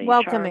 sweet. Really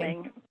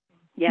welcoming. Charming.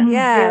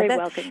 Yeah, very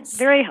welcoming,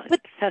 very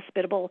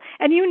hospitable.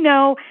 And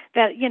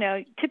that,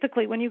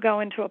 typically when you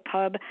go into a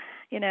pub,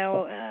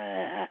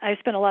 I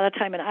spent a lot of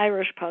time in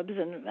Irish pubs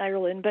in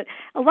Ireland, but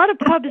a lot of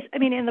pubs,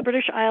 in the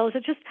British Isles,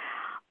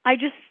 I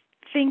just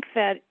think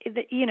that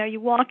you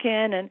walk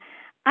in and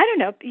I don't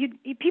know,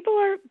 people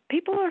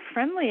are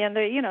friendly, and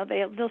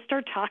they'll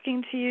start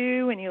talking to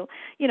you, and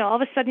all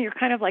of a sudden you're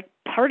kind of like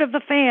part of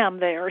the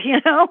fam there,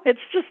 It's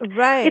just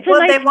right. It's a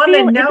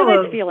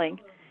nice feeling.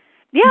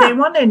 Yeah, they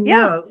want to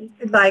know,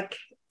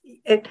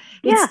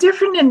 it's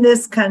different in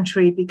this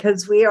country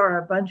because we are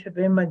a bunch of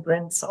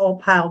immigrants all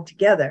piled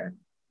together.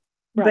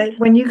 Right. But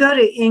when you go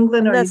to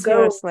England or you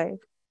go, slave.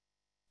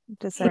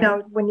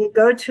 When you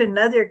go to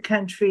another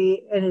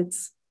country and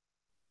it's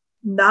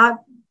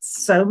not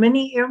so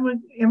many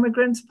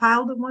immigrants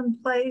piled in one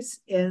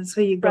place, and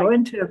so you go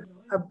into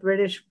a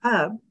British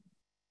pub,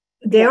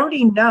 they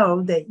already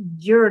know that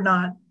you're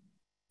not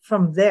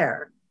from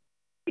there.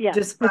 Yeah,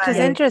 which is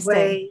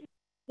interesting.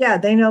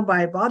 They know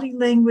by body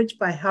language,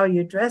 by how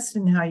you dress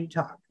and how you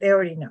talk. They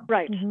already know.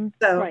 Right. Mm-hmm.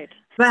 So, right.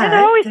 And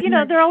they're always,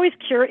 they're always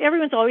curious.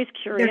 Everyone's always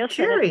curious. They're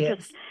curious.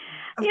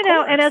 And it's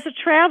just, and as a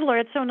traveler,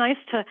 it's so nice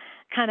to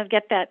kind of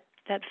get that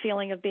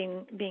feeling of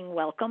being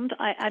welcomed.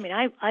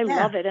 I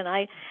love it, and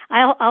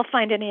I'll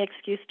find any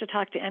excuse to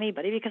talk to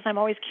anybody because I'm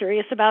always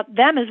curious about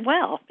them as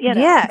well.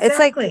 Yeah,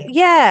 exactly. It's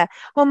like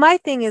Well, my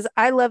thing is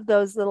I love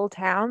those little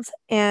towns,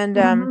 and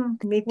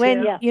me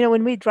too.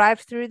 when we drive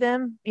through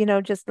them,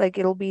 just like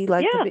it'll be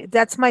like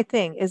that's my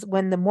thing is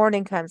when the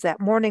morning comes, that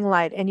morning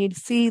light, and you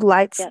see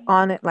lights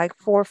on at like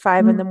 4 or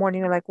 5 in the morning.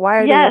 You're like, why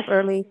are they up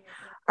early?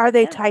 Are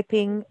they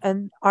typing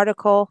an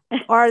article?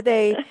 Are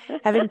they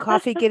having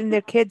coffee, getting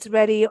their kids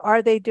ready?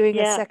 Are they doing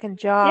a second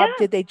job?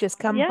 Did they just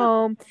come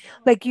home?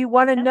 Like, you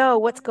want to know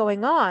what's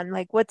going on.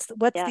 Like, what's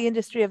the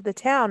industry of the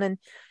town? And,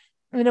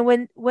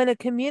 when a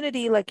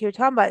community, like you're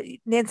talking about,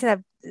 Nancy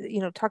and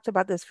I've, talked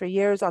about this for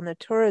years on the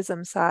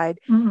tourism side.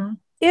 Mm-hmm.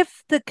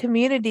 If the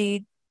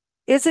community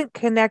isn't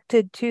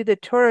connected to the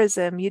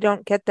tourism, you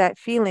don't get that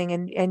feeling,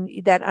 and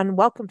that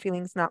unwelcome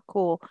feeling is not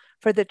cool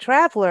for the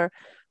traveler.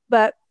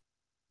 But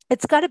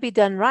it's got to be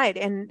done right.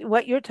 And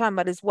what you're talking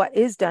about is what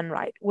is done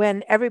right.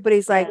 When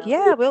everybody's like,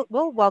 yeah,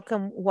 we'll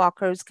welcome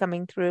walkers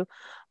coming through.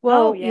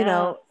 Well, you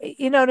know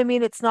what I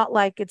mean? It's not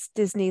like it's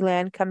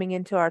Disneyland coming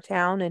into our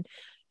town, and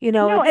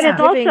No, it's and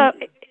it's giving also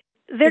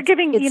they're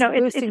giving,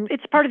 it's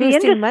it's part of the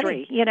boosting money.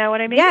 industry. You know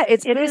what I mean? Yeah,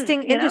 it's It is,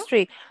 boosting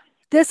industry.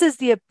 This is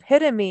the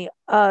epitome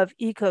of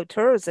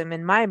ecotourism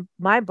in my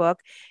book.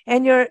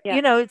 And Yeah.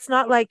 it's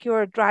not like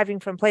you're driving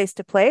from place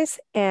to place,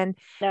 and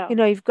No.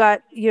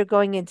 you're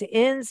going into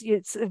inns.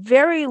 It's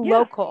very Yeah.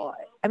 local.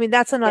 I mean,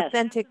 that's an Yes.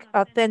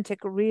 authentic,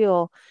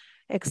 real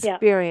Yeah.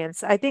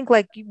 experience. I think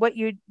like what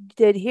you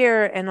did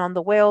here and on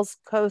the Wales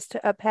coast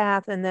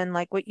path, and then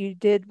like what you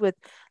did with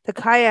the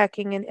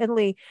kayaking in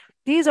Italy,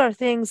 these are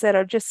things that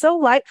are just so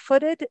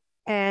light-footed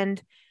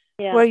and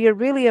Yeah. where you're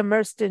really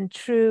immersed in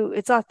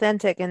it's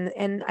authentic.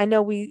 And I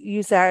know we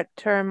use that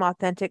term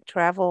authentic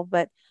travel,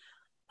 but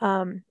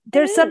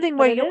there's something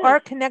where you are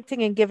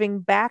connecting and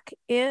giving back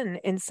in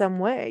some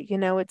way.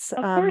 It's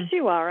Of course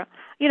you are.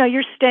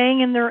 You're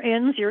staying in their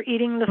inns, you're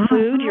eating the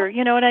food,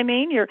 you know what I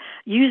mean? You're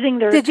using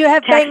their Did you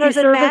have taxi bangers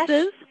and mash?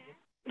 services.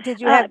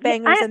 Did you have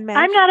bangers and mash?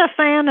 I'm not a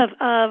fan of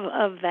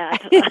that.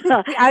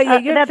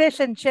 You're fish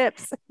and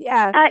chips.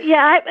 Yeah. I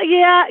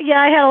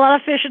had a lot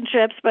of fish and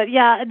chips, but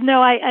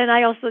no,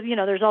 I also,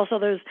 there's also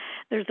those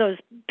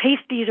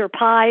pasties or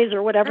pies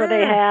or whatever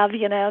they have.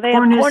 They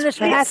have Cornish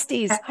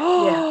pasties.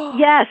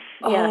 Yes.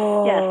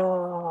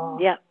 Oh.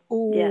 Yeah.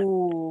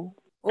 Ooh.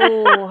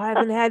 Oh, I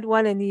haven't had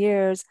one in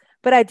years,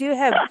 but I do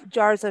have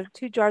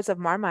 2 jars of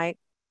Marmite,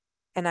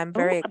 and I'm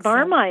very excited.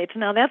 Marmite.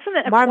 Now that's an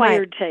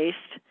acquired taste.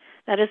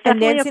 That is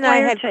definitely and Nancy and I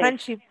had taste.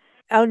 crunchy.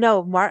 Oh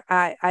no,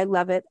 I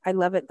love it. I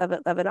love it, love it,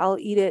 love it. I'll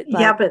eat it.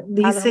 Yeah, but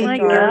Lisa,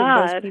 you're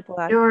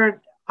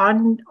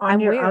on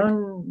your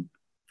own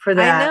for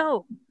that. I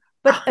know,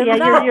 but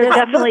you're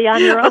definitely on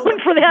your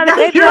own for that.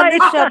 Maybe on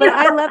this show, but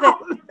I love it.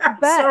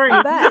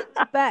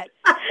 But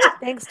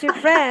thanks to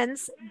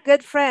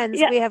good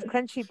friends, we have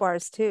crunchy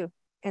bars too.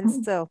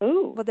 And so,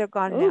 well, they're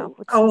gone now,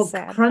 which is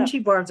sad.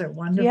 Crunchy bars are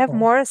wonderful. Do you have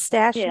more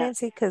stash,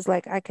 Nancy? Because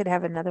like I could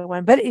have another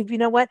one. But if you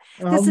know what,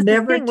 this is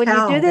the thing. When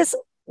you do this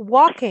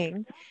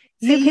walking,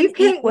 you can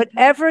eat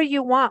whatever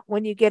you want.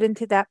 When you get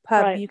into that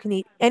pub, you can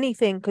eat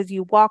anything because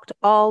you walked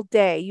all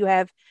day. You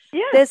have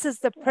this is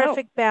the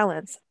perfect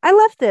balance. I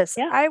love this.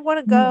 I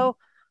want to go.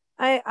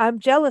 I'm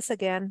jealous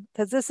again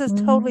because this is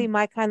totally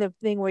my kind of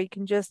thing where you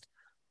can just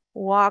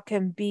walk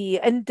and be.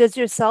 And does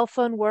your cell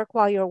phone work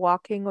while you're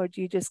walking, or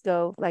do you just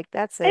go like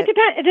that's it? It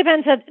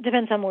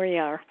depends on where you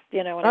are.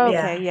 You know what I mean?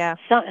 Okay, yeah.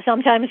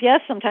 Sometimes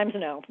yes, sometimes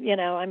no.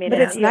 I mean, but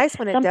it's nice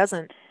when it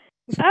doesn't.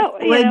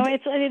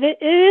 It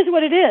is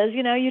what it is.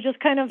 You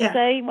just kind of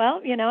say,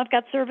 well, I've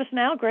got service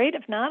now. Great.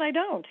 If not, I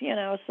don't.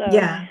 So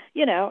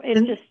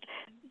it's just.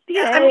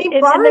 I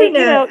mean, barring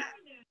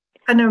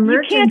an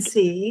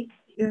emergency,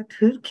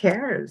 who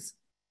cares?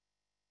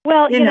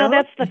 Well,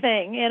 that's the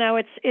thing.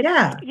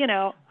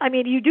 I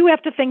mean, you do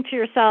have to think to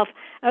yourself,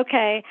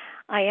 okay,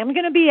 I am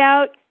going to be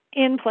out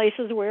in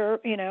places where,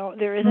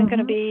 there isn't going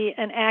to be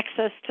an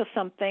access to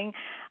something.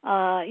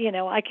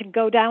 I could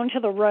go down to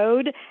the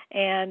road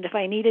and if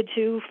I needed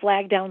to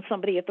flag down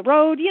somebody at the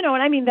road, and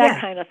I mean, that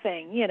kind of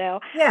thing,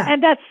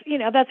 and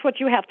that's what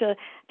you have to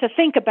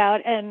think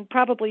about. And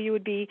probably you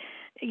would be,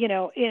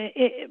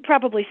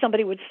 probably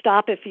somebody would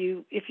stop if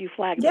you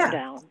flagged them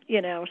down,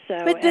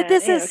 so. But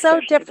this is so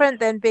different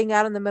than being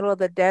out in the middle of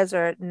the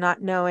desert,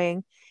 not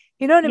knowing,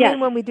 you know what I mean?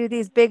 When we do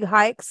these big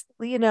hikes,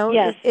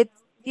 it's,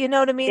 you know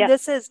what I mean?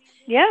 This is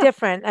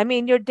different. I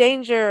mean, your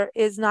danger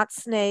is not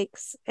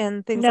snakes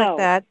and things like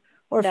that,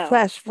 or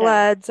flash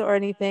floods or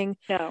anything.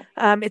 No.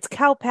 It's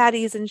cow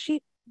patties and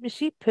sheep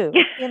poo,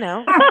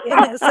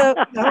 So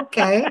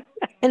okay.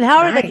 And how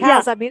are the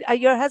cows? I mean,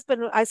 your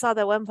husband, I saw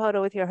that one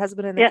photo with your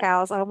husband and the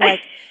cows. I'm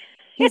like,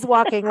 he's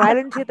walking right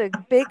into the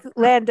big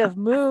land of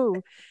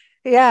moo.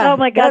 Yeah. Oh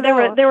my God,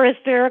 they were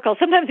hysterical.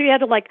 Sometimes we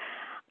had to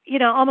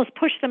almost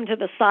push them to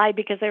the side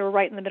because they were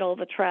right in the middle of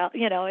the trail.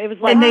 It was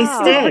like, and it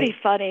was pretty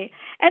funny.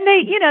 And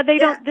they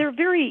don't, they're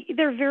very,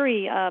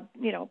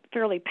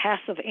 fairly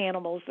passive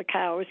animals, the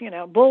cows,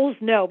 bulls,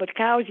 no, but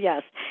cows,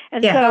 yes.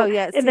 And so,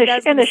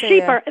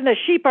 the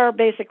sheep are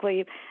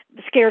basically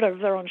scared of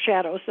their own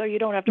shadows, so you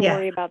don't have to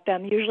worry about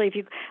them. Usually if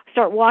you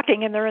start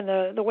walking and they're in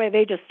the way,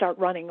 they just start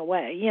running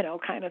away,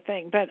 kind of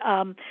thing. But,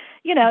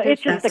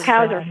 it's just the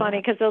cows are funny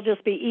because they'll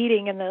just be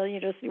eating and they'll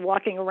just be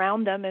walking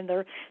around them and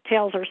their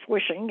tails are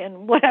swishing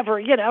and whatever,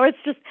 it's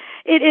just,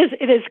 it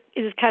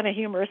is kind of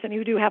humorous. And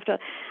you do have to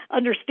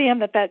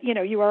understand that,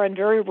 you are in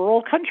very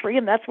rural country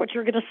and that's what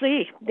you're going to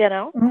see,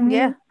 Yeah.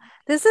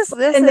 This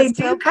and they is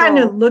do so kind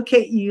cool. of look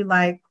at you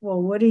like, well,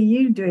 what are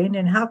you doing?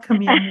 And how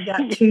come you only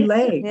got 2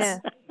 legs?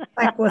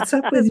 Like, what's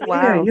up with you?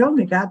 Wild. You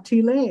only got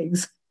 2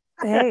 legs.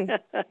 Hey,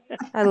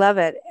 I love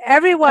it.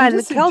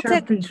 Everyone,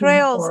 Celtic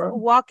Trails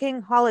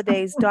Walking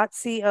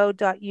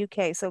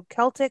Holidays.co.uk. So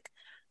Celtic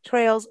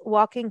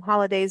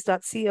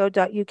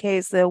trailswalkingholidays.co.uk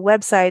is the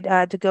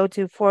website to go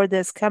to for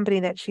this company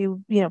that she,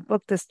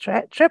 booked this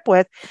trip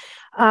with,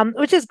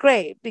 which is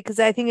great because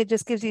I think it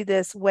just gives you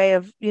this way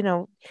of,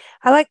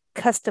 I like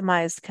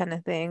customized kind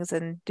of things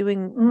and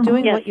doing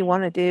Yes. what you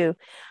want to do.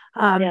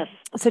 Yes.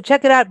 So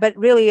check it out, but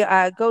really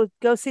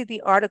go see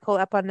the article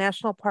up on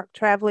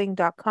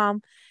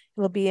nationalparktraveling.com.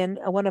 It'll be in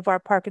one of our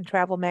park and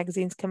travel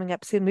magazines coming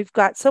up soon. We've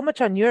got so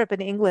much on Europe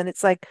and England.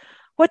 It's like,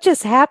 what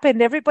just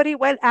happened? Everybody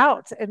went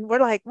out and we're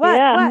like, what?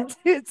 Yeah. What?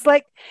 It's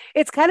like,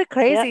 it's kind of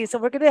crazy. Yeah. So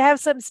we're going to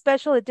have some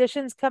special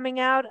editions coming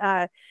out.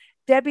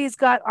 Debbie's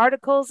got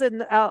articles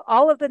in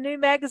all of the new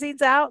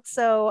magazines out.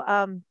 So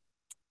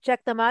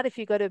check them out if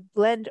you go to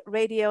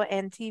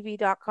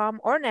blendradioandtv.com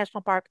or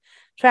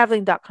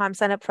nationalparktraveling.com.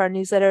 Sign up for our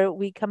newsletter.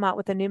 We come out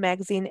with a new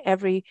magazine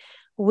every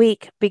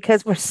week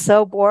because we're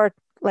so bored.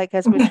 Like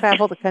as we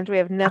travel the country, we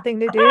have nothing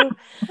to do.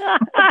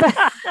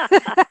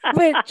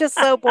 We're just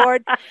so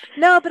bored.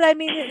 No, but I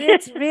mean,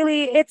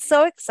 it's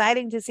so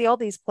exciting to see all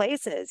these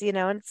places,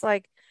 and it's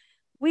like,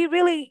 we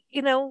really,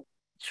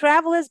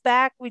 travel is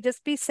back. We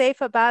just be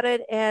safe about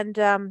it. And,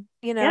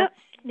 Yeah.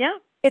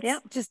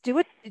 just do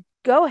it.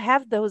 Go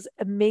have those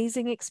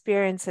amazing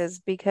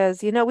experiences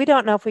because, we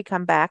don't know if we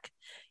come back.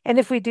 And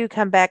if we do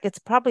come back, it's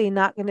probably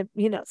not going to,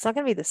 it's not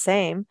going to be the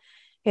same,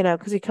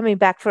 because you're coming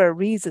back for a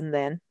reason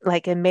then.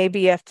 Like, and maybe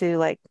you have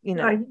to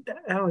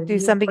do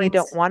something you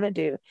don't want to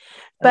do.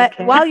 But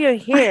while you're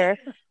here,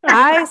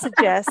 I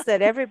suggest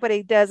that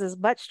everybody does as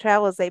much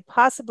travel as they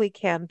possibly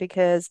can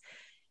because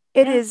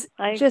it is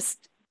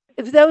just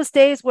those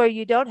days where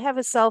you don't have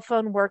a cell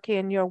phone working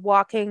and you're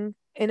walking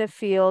in a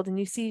field and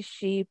you see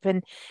sheep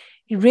and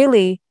you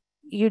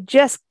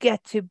just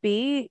get to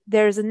be,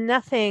 there's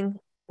nothing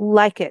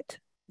like it.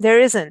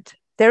 There isn't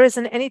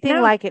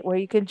anything like it where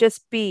you can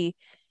just be.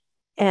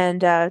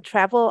 And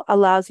travel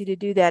allows you to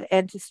do that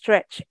and to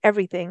stretch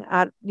everything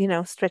out,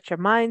 stretch your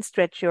mind,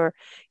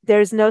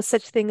 there's no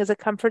such thing as a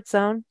comfort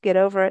zone. Get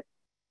over it.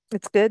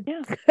 It's good.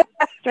 Yeah.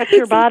 Stretch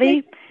your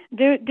body,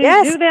 do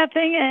that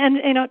thing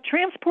and,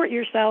 transport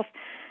yourself.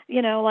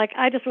 Like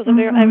I just was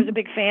I was a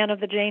big fan of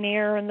the Jane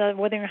Eyre and the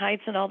Wuthering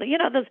Heights and all that. You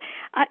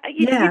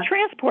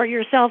transport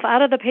yourself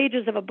out of the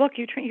pages of a book.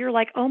 You're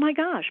like, oh my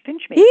gosh,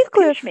 pinch me,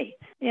 Heathcliff. Pinch me.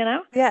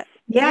 Yeah.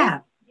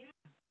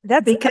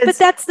 That's the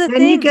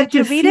thing. Did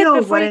you read it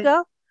before you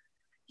go?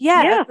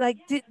 Yeah. Like,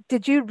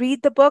 did you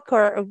read the book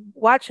or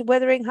watch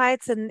Wuthering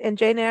Heights and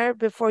Jane Eyre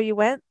before you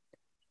went?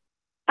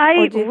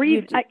 I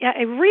reread.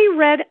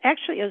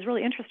 Actually, it was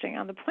really interesting.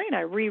 On the plane, I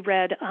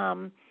reread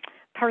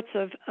parts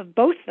of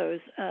both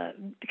those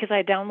because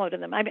I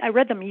downloaded them. I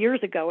read them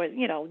years ago,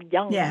 years and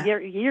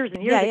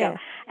years ago,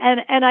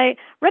 and I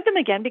read them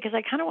again because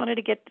I kind of wanted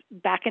to get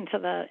back into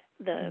the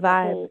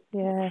vibe, whole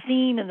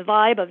scene and the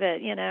vibe of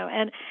it,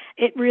 and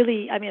it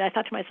really, I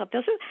thought to myself,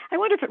 I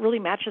wonder if it really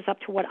matches up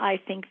to what I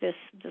think this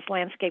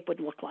landscape would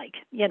look like,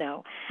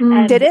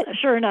 And did it?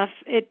 Sure enough,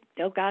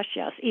 oh gosh,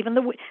 yes. Even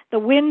the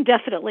wind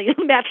definitely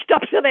matched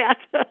up to that.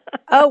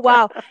 Oh,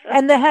 wow.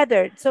 And the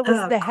heather. So it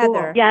was the cool.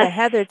 heather. Yes. The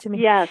heather to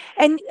me. Yes.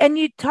 And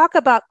you talk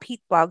about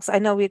peat bogs. I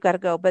know we've got to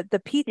go, but the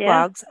peat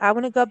bogs, I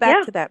want to go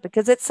back to that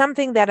because it's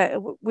something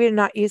that we're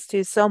not used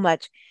to so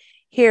much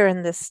here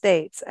in the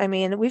States. I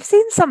mean, we've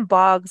seen some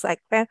bogs like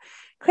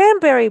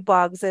cranberry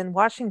bogs in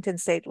Washington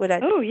State. I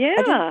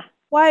didn't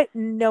quite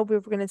know we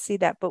were going to see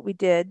that, but we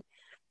did.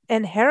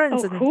 And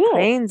herons and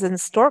cranes and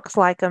storks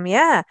like them.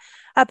 Yeah.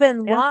 Up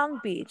in Long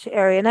Beach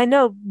area. And I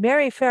know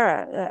Mary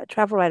Farah, a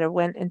travel writer,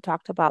 went and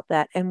talked about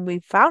that. And we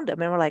found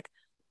them and we're like,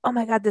 oh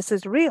my God, this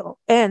is real.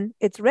 And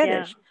it's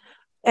reddish.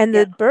 And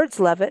the birds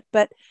love it.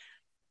 But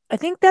I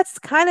think that's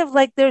kind of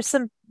like there's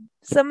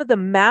some of the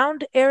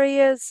mound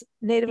areas,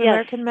 Native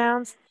American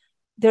mounds.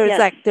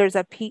 There's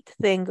a peat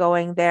thing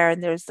going there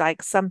and there's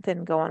like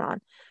something going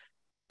on.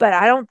 But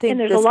I don't think and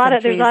there's a lot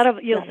of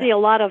you'll see a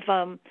lot of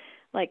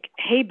like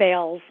hay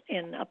bales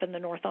up in the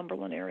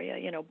Northumberland area,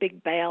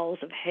 big bales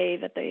of hay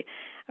that they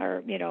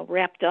are,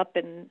 wrapped up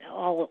and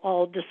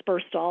all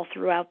dispersed all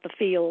throughout the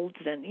fields.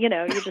 And,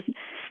 it's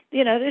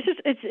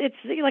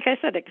like I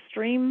said,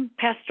 extreme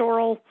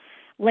pastoral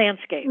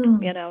landscape,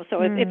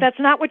 so if that's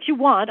not what you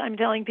want, I'm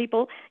telling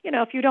people,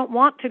 if you don't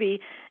want to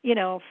be,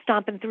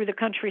 stomping through the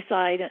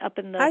countryside up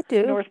in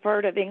the north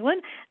part of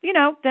England,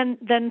 then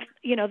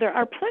there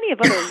are plenty of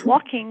other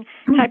walking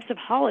types of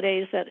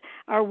holidays that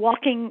are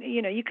walking,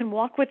 you can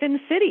walk within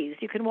cities,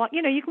 you can walk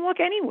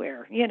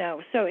anywhere,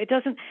 so it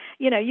doesn't,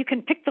 you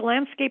can pick the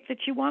landscape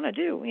that you want to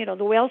do.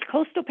 The Wales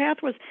Coastal Path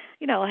was,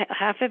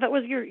 half of it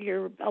was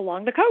you're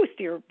along the coast,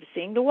 you're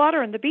seeing the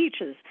water and the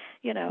beaches,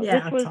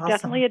 this was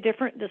definitely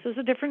this is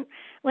a different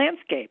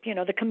landscape.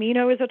 The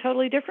Camino is a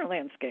totally different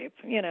landscape,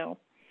 No,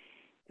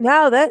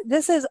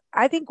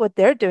 I think what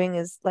they're doing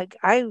is like,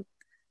 I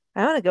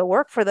want to go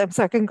work for them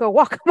so I can go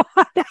walk them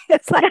on.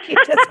 It's like, you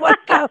just want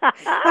to go.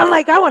 I'm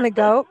like, I want to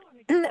go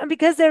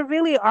because there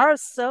really are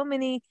so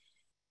many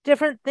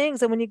different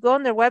things. And when you go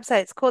on their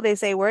website, it's cool. They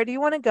say, where do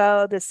you want to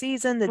go? The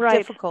season, the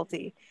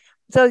difficulty.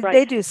 So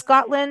they do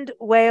Scotland,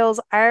 Wales,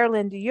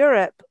 Ireland,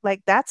 Europe.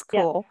 Like, that's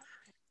cool.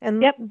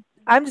 And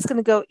I'm just going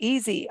to go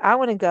easy. I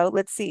want to go,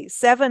 let's see,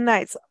 7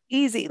 nights.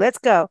 Easy. Let's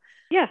go.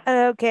 Yeah.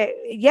 Okay.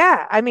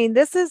 Yeah. I mean,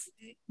 this is,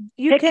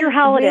 you pick can your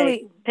holiday.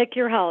 Really... Pick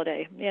your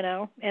holiday,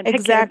 and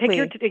exactly.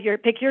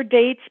 pick your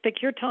dates,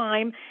 pick your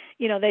time.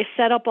 They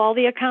set up all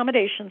the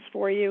accommodations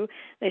for you.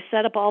 They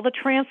set up all the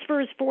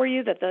transfers for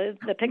you, that the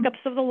pickups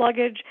of the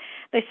luggage.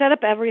 They set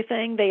up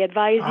everything. They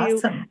advise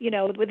Awesome. you,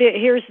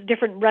 here's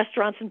different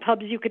restaurants and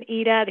pubs you can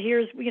eat at.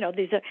 Here's,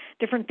 these are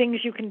different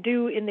things you can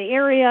do in the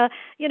area,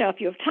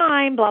 if you have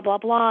time, blah, blah,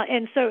 blah.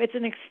 And so it's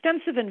an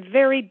extensive and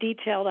very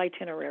detailed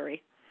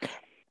itinerary.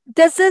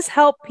 Does this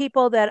help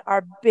people that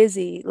are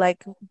busy?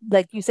 Like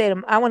you say to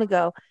them, I want to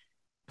go.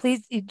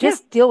 Please, you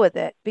just deal with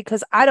it,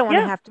 because I don't want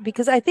to have to,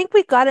 because I think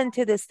we got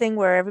into this thing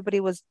where everybody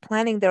was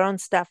planning their own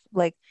stuff.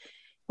 Like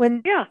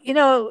when,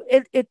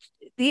 the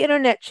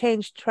internet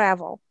changed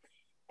travel,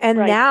 and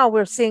now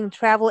we're seeing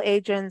travel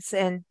agents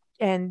and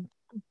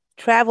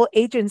travel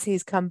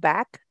agencies come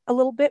back a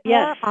little bit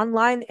more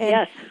online.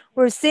 And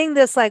we're seeing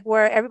this, like,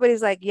 where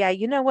everybody's like, yeah,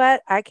 you know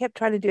what? I kept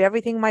trying to do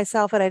everything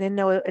myself and I didn't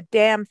know a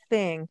damn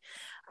thing.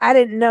 I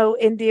didn't know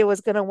India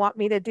was going to want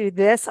me to do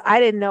this.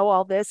 I didn't know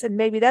all this. And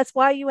maybe that's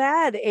why you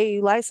had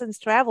a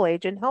licensed travel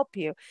agent help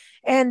you.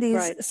 And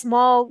these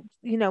small,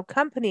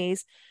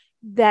 companies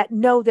that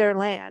know their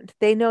land,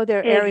 they know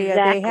their area,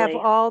 they have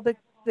all the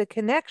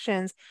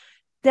connections.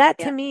 That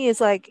to me is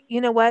like,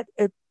 you know what?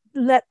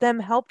 Let them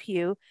help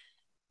you,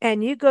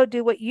 and you go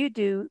do what you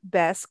do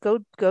best.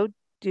 Go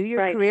do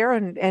your career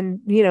and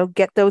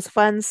get those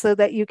funds so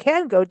that you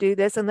can go do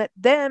this, and let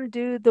them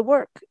do the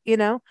work.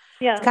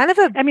 It's kind of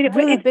a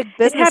really big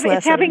business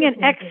lesson.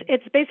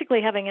 It's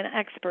basically having an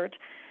expert,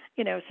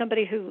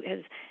 somebody who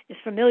is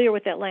familiar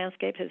with that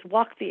landscape, has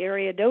walked the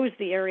area, knows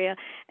the area,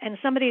 and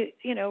somebody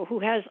who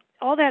has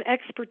all that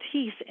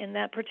expertise in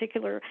that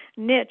particular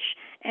niche,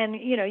 and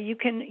you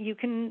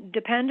can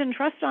depend and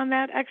trust on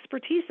that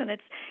expertise, and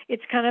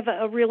it's kind of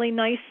a really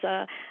nice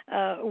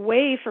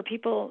way for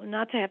people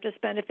not to have to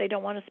spend, if they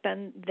don't want to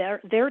spend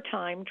their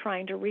time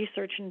trying to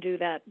research and do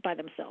that by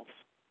themselves.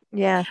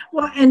 Yeah.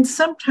 Well, and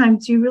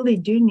sometimes you really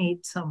do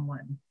need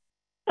someone.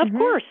 Of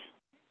course.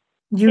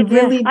 You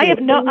really do.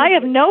 I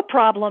have no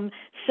problem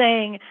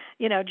saying,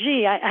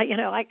 gee,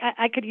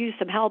 I could use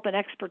some help and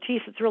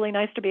expertise. It's really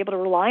nice to be able to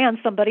rely on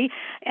somebody,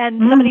 and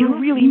somebody who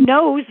really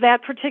knows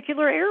that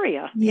particular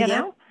area.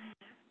 Yep.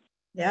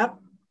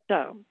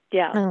 So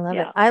yeah,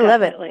 I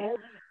love it.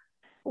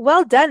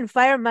 Well done,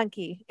 Fire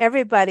Monkey.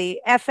 Everybody,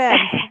 FM.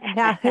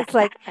 Now it's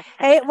like,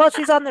 hey, well,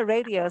 she's on the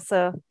radio,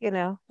 so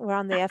we're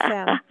on the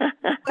FM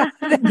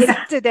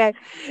today.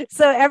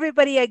 So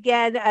everybody,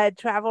 again,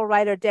 travel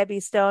writer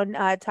Debbie Stone,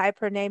 type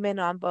her name in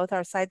on both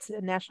our sites,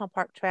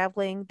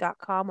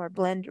 nationalparktraveling.com or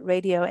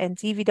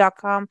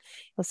blendradioandtv.com.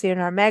 You'll see her in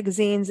our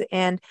magazines,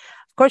 and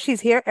of course,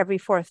 she's here every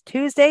fourth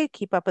Tuesday.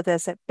 Keep up with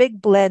us at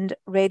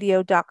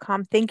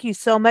bigblendradio.com. Thank you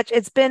so much.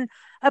 It's been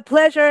a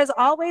pleasure as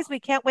always. We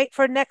can't wait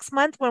for next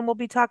month when we'll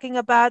be talking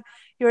about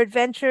your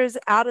adventures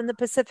out in the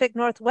Pacific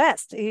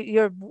Northwest.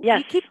 You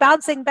keep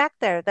bouncing back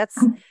there. But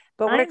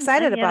we're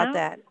excited about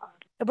that.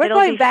 We're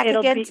going back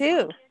again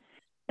too.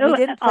 We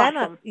didn't plan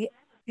on.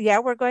 Yeah,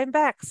 we're going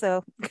back.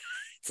 So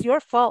it's your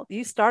fault.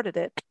 You started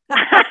it.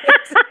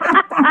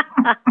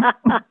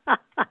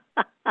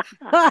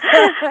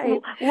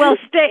 Well,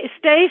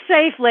 stay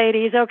safe,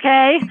 ladies.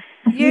 Okay.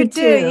 You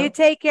too. You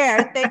take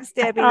care. Thanks,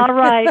 Debbie. All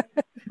right.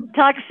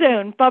 Talk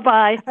soon.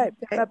 Bye-bye.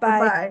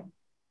 Bye-bye.